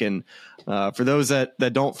track. And for those that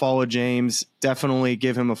don't follow James, definitely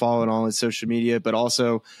give him a follow on all his social media. But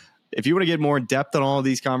also, if you want to get more in depth on all of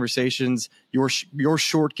these conversations, your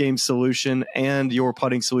short game solution and your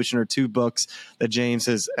putting solution are 2 books that James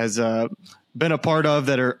has been a part of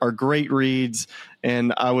that are great reads.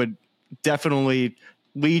 And I would definitely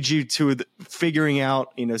lead you to figuring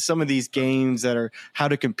out, some of these games that are how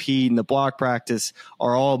to compete and the block practice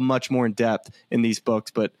are all much more in depth in these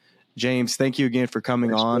books. But James, thank you again for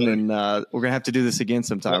coming on, and we're going to have to do this again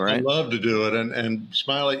sometime, right? I'd love to do it. And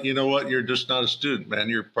Smylie, you know what? You're just not a student, man.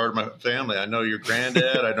 You're part of my family. I know your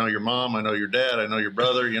granddad. I know your mom. I know your dad. I know your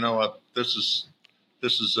brother. This is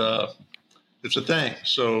it's a thing.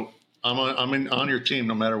 So I'm on your team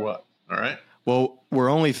no matter what. All right. Well, we're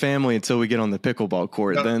only family until we get on the pickleball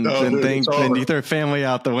court. Then Dude, you throw family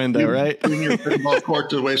out the window, right? Bring your pickleball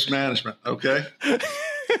court to Waste Management, okay?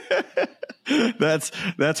 That's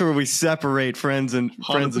where we separate friends and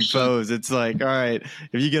 100%. foes. It's like, all right,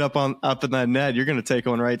 if you get up in that net, you're going to take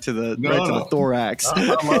one right to the thorax. I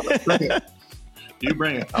love it. Bring it. You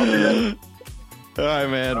bring it. I'll be ready. All right,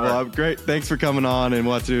 man. All well, right. Great. Thanks for coming on, and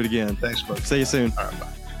we'll have to do it again. Thanks, folks. See you soon. All right, bye.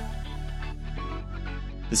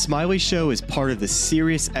 The Smylie Show is part of the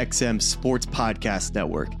SiriusXM Sports Podcast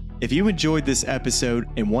Network. If you enjoyed this episode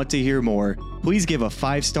and want to hear more, please give a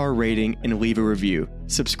 5-star rating and leave a review.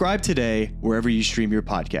 Subscribe today wherever you stream your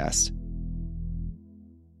podcast.